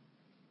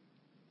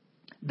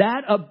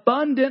 That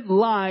abundant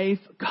life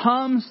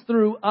comes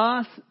through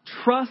us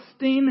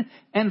trusting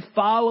and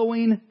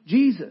following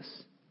Jesus.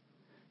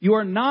 You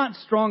are not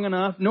strong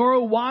enough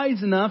nor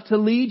wise enough to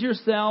lead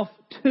yourself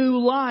to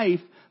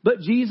life, but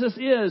Jesus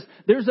is.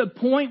 There's a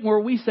point where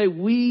we say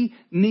we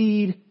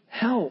need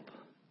help.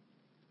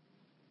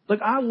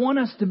 Look, I want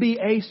us to be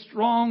a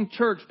strong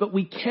church, but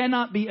we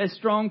cannot be a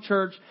strong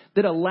church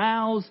that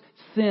allows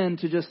sin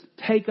to just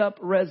take up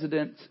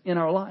residence in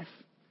our life.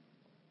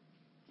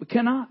 We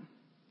cannot.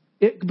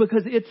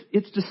 Because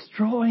it's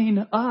destroying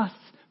us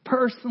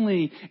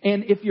personally.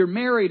 And if you're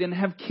married and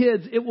have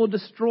kids, it will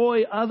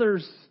destroy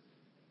others.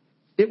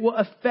 It will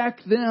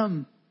affect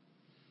them.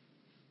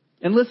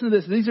 And listen to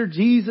this. These are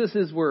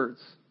Jesus' words.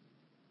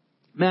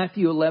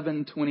 Matthew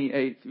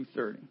 11:28 through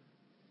 30.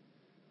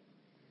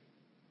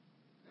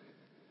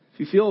 If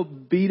you feel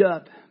beat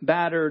up,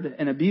 battered,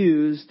 and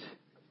abused,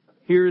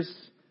 here's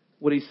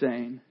what he's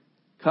saying.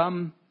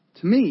 Come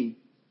to me,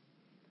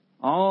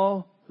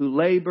 all who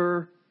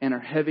labor and are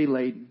heavy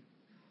laden,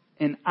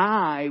 and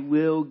I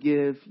will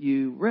give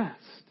you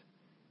rest.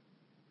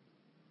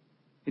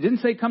 He didn't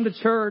say come to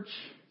church.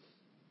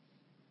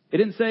 It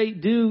didn't say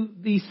do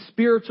these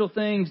spiritual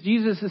things.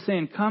 Jesus is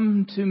saying,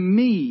 come to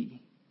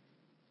me.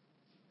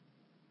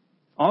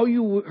 All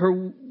you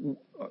who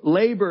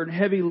labor and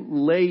heavy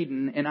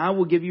laden, and I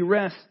will give you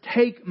rest.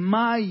 Take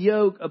my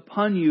yoke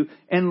upon you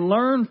and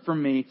learn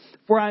from me,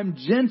 for I am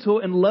gentle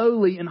and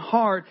lowly in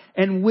heart,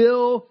 and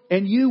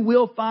you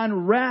will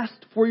find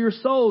rest for your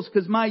souls,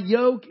 because my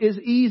yoke is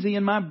easy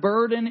and my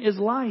burden is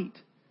light.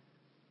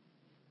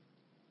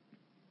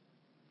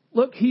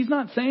 Look, he's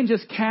not saying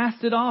just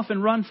cast it off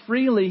and run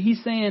freely.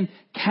 He's saying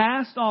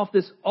cast off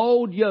this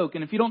old yoke.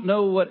 And if you don't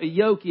know what a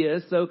yoke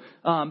is, so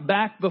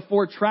back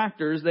before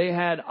tractors, they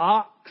had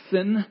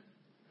oxen.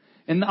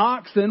 And the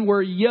oxen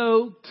were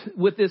yoked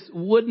with this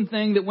wooden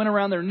thing that went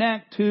around their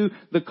neck to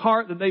the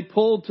cart that they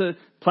pulled to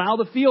plow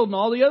the field and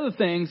all the other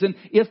things. And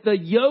if the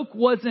yoke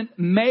wasn't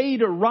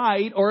made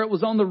right or it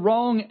was on the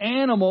wrong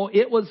animal,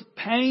 it was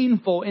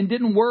painful and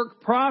didn't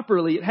work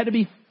properly. It had to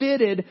be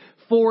fitted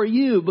for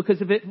you,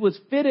 because if it was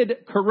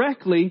fitted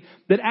correctly,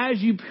 that as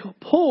you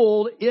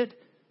pulled, it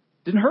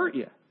didn't hurt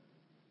you.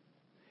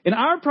 And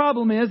our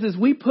problem is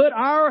we put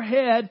our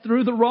head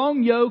through the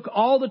wrong yoke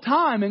all the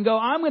time and go,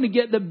 I'm going to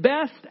get the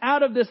best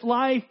out of this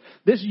life,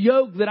 this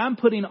yoke that I'm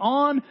putting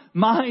on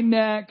my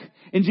neck.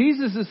 And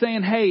Jesus is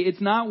saying, hey, it's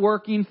not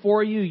working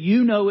for you.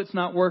 You know it's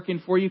not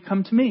working for you.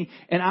 Come to me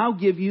and I'll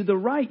give you the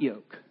right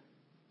yoke.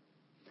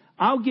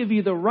 I'll give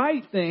you the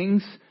right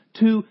things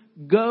to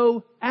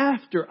go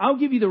after. I'll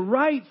give you the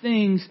right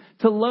things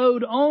to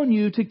load on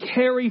you to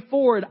carry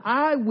forward.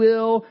 I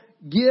will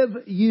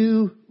give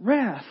you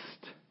rest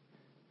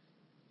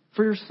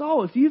for your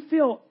soul. If you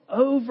feel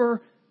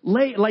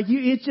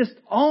it's just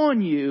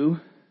on you,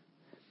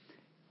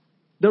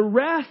 the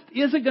rest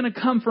isn't going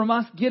to come from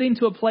us getting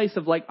to a place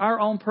of like our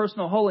own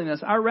personal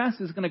holiness. Our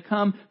rest is going to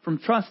come from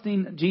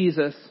trusting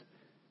Jesus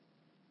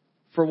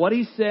for what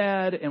He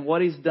said and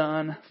what He's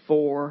done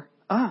for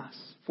us.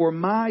 For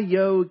my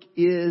yoke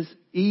is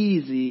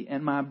easy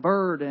and my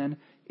burden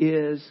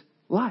is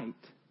light.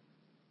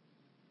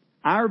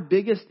 Our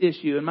biggest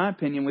issue, in my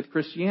opinion, with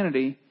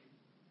Christianity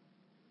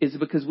is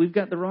because we've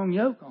got the wrong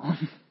yoke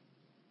on.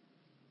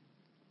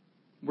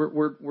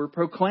 We're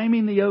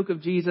proclaiming the yoke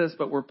of Jesus,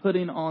 but we're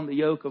putting on the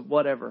yoke of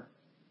whatever.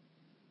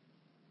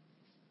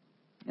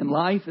 And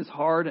life is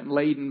hard and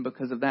laden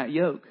because of that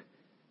yoke.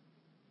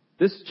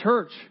 This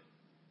church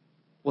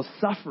was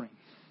suffering.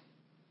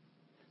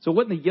 So it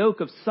wasn't the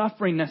yoke of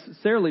suffering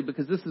necessarily,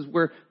 because this is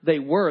where they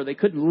were. They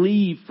couldn't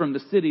leave from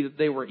the city that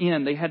they were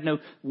in. They had no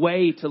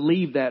way to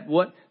leave that.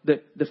 What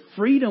the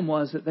freedom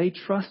was that they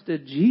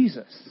trusted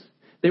Jesus.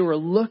 They were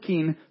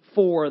looking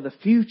for the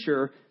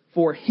future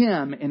for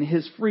Him and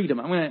His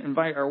freedom. I'm going to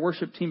invite our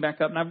worship team back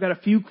up, and I've got a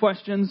few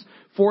questions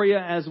for you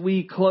as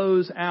we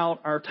close out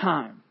our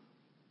time.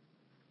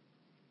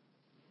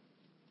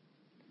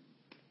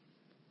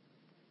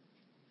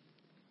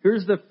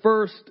 Here's the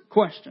first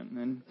question,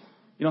 and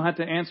you don't have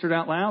to answer it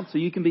out loud, so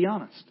you can be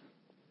honest.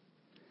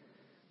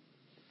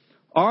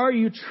 Are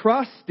you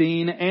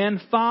trusting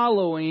and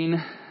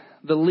following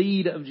the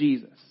lead of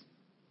Jesus?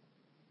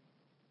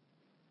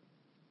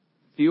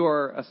 If you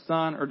are a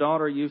son or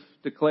daughter, you've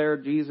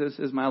declared Jesus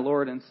is my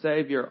Lord and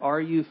Savior.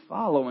 Are you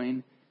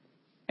following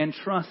and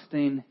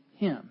trusting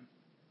Him?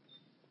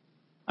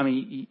 I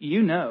mean,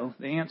 you know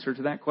the answer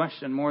to that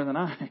question more than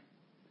I.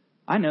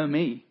 I know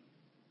me.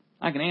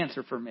 I can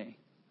answer for me.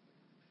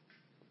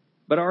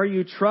 But are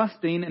you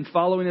trusting and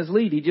following His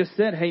lead? He just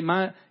said, hey,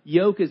 my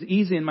yoke is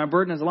easy and my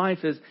burden is life.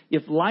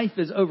 If life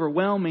is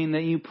overwhelming,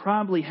 then you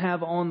probably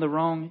have on the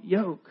wrong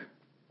yoke.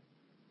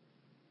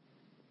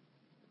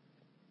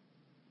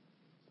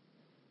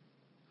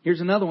 Here's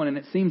another one, and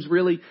it seems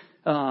really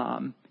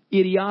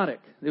idiotic.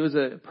 There was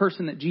a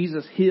person that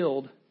Jesus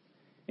healed,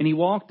 and He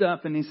walked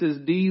up and He says,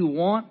 do you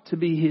want to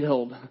be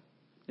healed?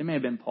 It may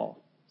have been Paul.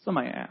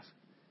 Somebody asked.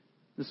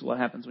 This is what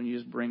happens when you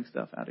just bring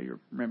stuff out of your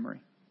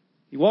memory.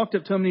 He walked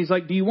up to him and he's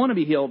like, do you want to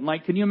be healed? And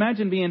like, can you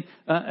imagine being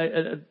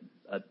a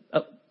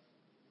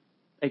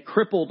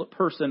crippled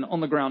person on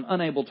the ground,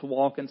 unable to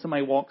walk, and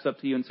somebody walks up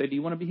to you and say, do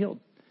you want to be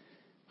healed?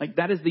 Like,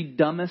 that is the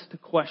dumbest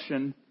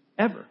question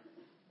ever.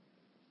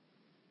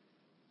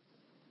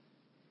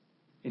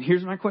 And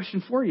here's my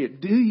question for you.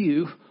 Do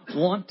you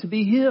want to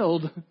be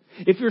healed?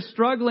 If you're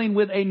struggling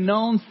with a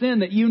known sin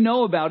that you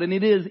know about and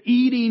it is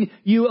eating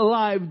you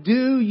alive,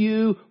 do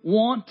you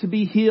want to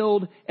be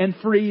healed and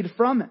freed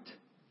from it?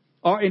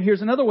 And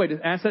here's another way to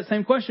ask that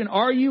same question.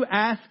 Are you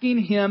asking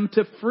Him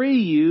to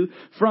free you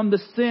from the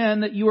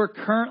sin that you are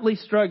currently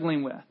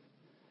struggling with?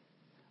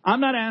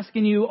 I'm not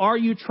asking you, are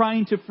you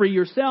trying to free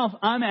yourself?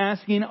 I'm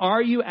asking,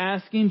 are you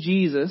asking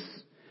Jesus,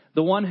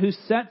 the one who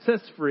sets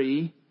us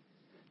free,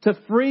 to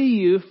free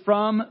you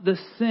from the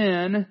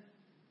sin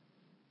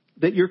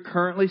that you're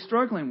currently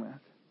struggling with?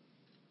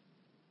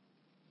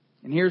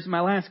 And here's my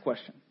last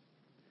question.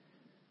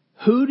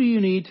 Who do you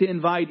need to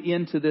invite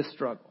into this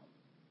struggle?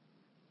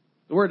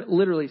 The word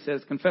literally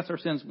says, confess our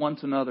sins one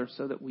to another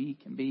so that we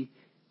can be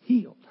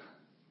healed.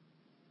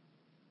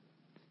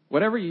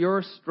 Whatever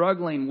you're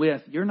struggling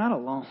with, you're not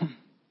alone.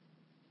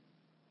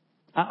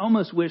 I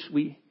almost wish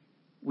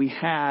we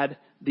had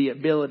the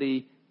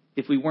ability,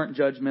 if we weren't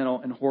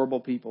judgmental and horrible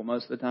people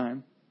most of the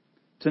time,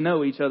 to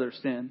know each other's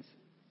sins.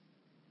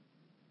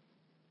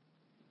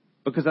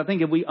 Because I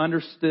think if we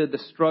understood the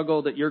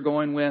struggle that you're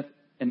going with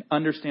and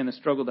understand the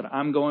struggle that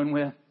I'm going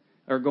with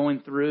or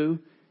going through,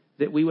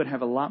 that we would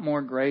have a lot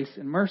more grace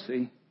and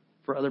mercy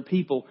for other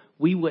people.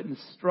 We wouldn't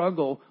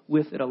struggle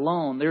with it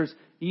alone.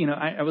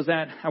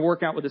 I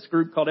work out with this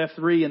group called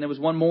F3, and there was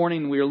one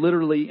morning we were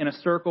literally in a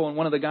circle, and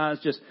one of the guys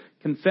just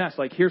confessed,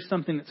 like, here's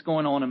something that's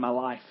going on in my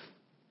life.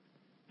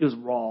 It was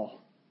raw.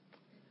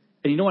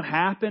 And you know what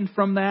happened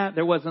from that?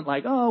 There wasn't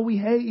like, oh, we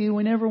hate you,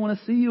 we never want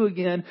to see you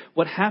again.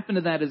 What happened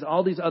to that is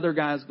all these other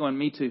guys going,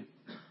 me too.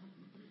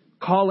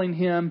 Calling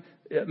him,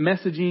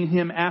 messaging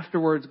him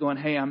afterwards, going,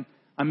 hey, I'm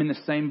in the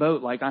same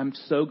boat. Like, I'm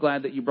so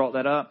glad that you brought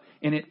that up.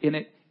 And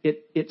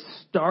it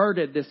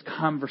started this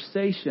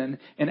conversation,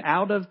 and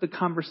out of the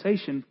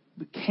conversation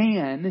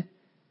can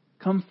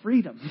come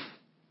freedom.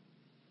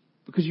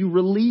 Because you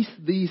release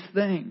these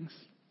things.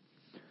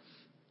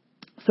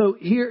 So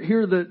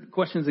here are the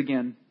questions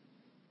again.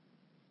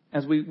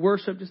 As we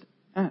worship,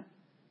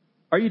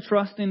 are you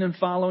trusting and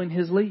following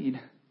His lead?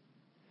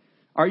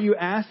 Are you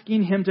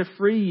asking Him to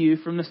free you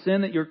from the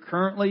sin that you're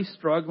currently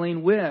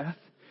struggling with?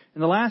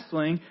 And the last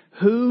thing,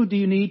 who do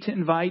you need to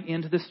invite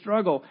into the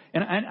struggle?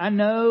 And I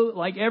know,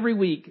 like every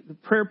week, the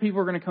prayer people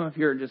are going to come up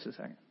here in just a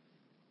second.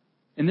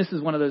 And this is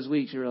one of those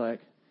weeks you're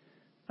like,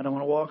 I don't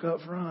want to walk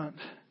up front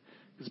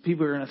because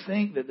people are going to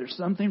think that there's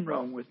something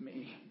wrong with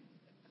me.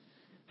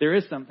 There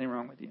is something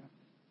wrong with you.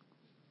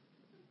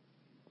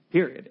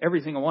 Period.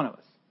 Every single one of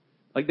us.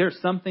 Like, there's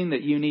something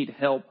that you need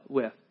help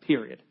with.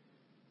 Period.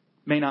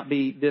 May not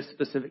be this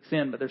specific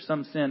sin, but there's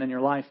some sin in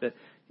your life that,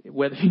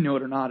 whether you know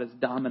it or not, is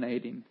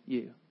dominating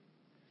you.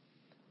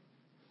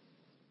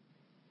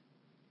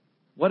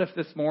 What if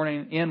this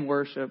morning in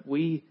worship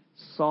we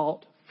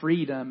sought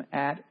freedom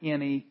at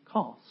any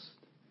cost?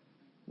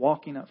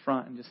 Walking up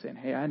front and just saying,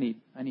 hey, I need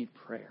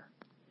prayer.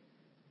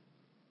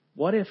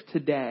 What if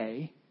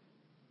today,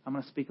 I'm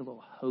going to speak a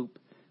little hope,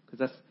 because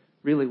that's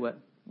really what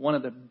one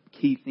of the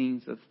key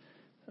themes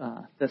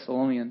of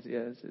Thessalonians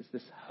is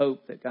this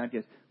hope that God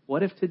gives.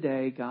 What if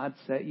today God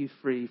set you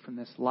free from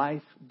this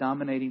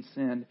life-dominating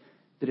sin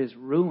that has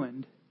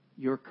ruined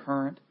your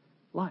current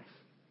life?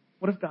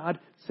 What if God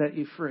set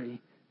you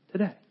free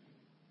today?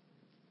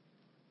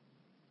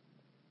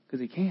 Because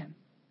He can.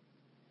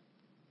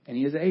 And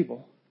He is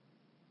able.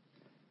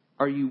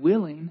 Are you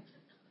willing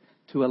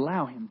to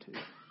allow Him to?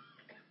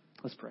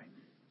 Let's pray.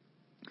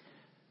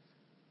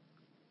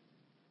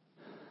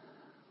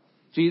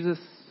 Jesus,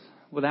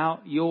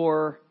 without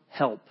your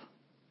help,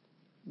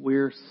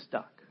 we're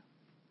stuck.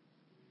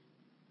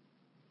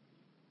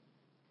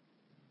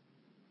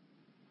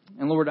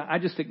 And Lord, I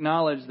just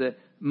acknowledge that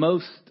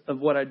most of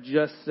what I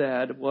just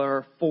said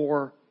were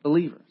for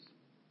believers.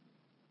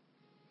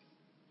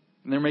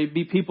 And there may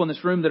be people in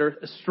this room that are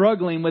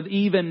struggling with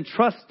even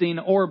trusting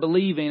or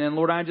believing. And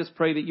Lord, I just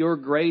pray that your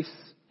grace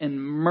and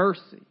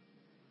mercy,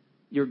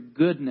 your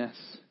goodness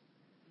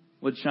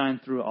would shine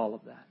through all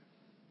of that.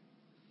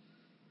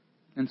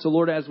 And so,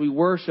 Lord, as we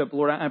worship,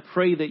 Lord, I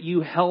pray that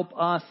you help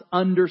us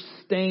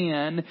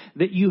understand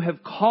that you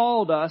have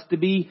called us to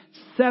be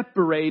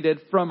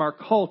separated from our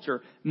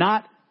culture,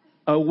 not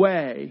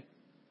away,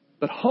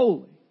 but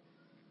holy.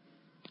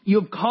 You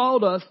have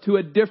called us to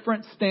a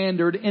different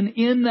standard, and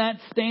in that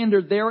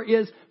standard there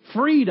is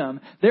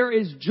freedom, there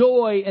is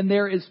joy, and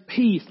there is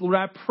peace. Lord,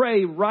 I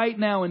pray right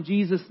now in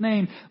Jesus'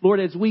 name, Lord,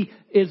 as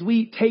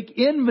we take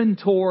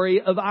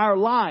inventory of our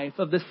life,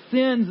 of the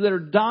sins that are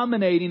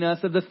dominating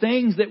us, of the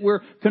things that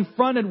we're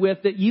confronted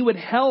with, that you would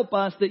help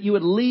us, that you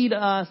would lead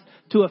us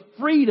to a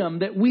freedom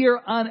that we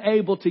are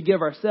unable to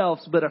give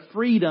ourselves, but a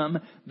freedom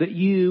that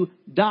you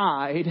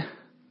died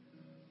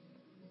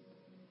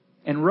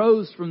and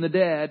rose from the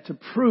dead to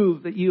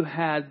prove that you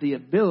had the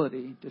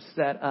ability to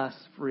set us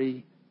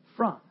free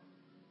from.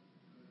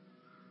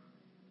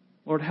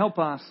 Lord, help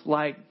us,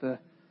 like the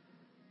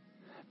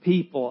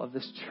people of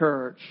this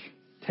church,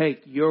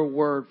 take your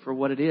word for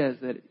what it is,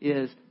 that it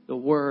is the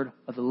word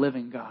of the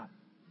living God.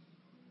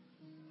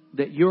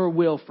 That your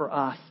will for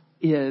us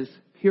is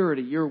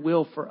purity, your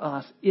will for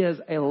us is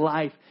a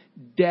life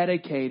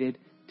dedicated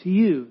to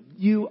you.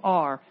 You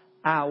are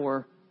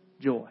our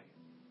joy.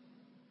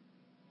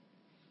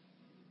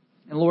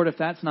 And Lord, if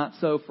that's not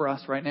so for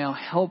us right now,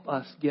 help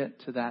us get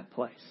to that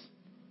place.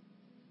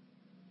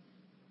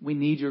 We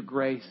need your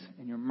grace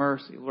and your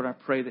mercy. Lord, I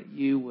pray that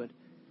you would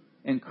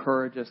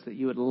encourage us, that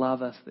you would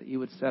love us, that you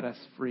would set us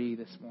free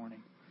this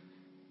morning.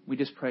 We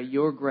just pray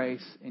your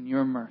grace and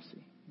your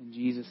mercy. In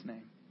Jesus'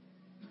 name,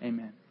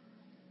 amen.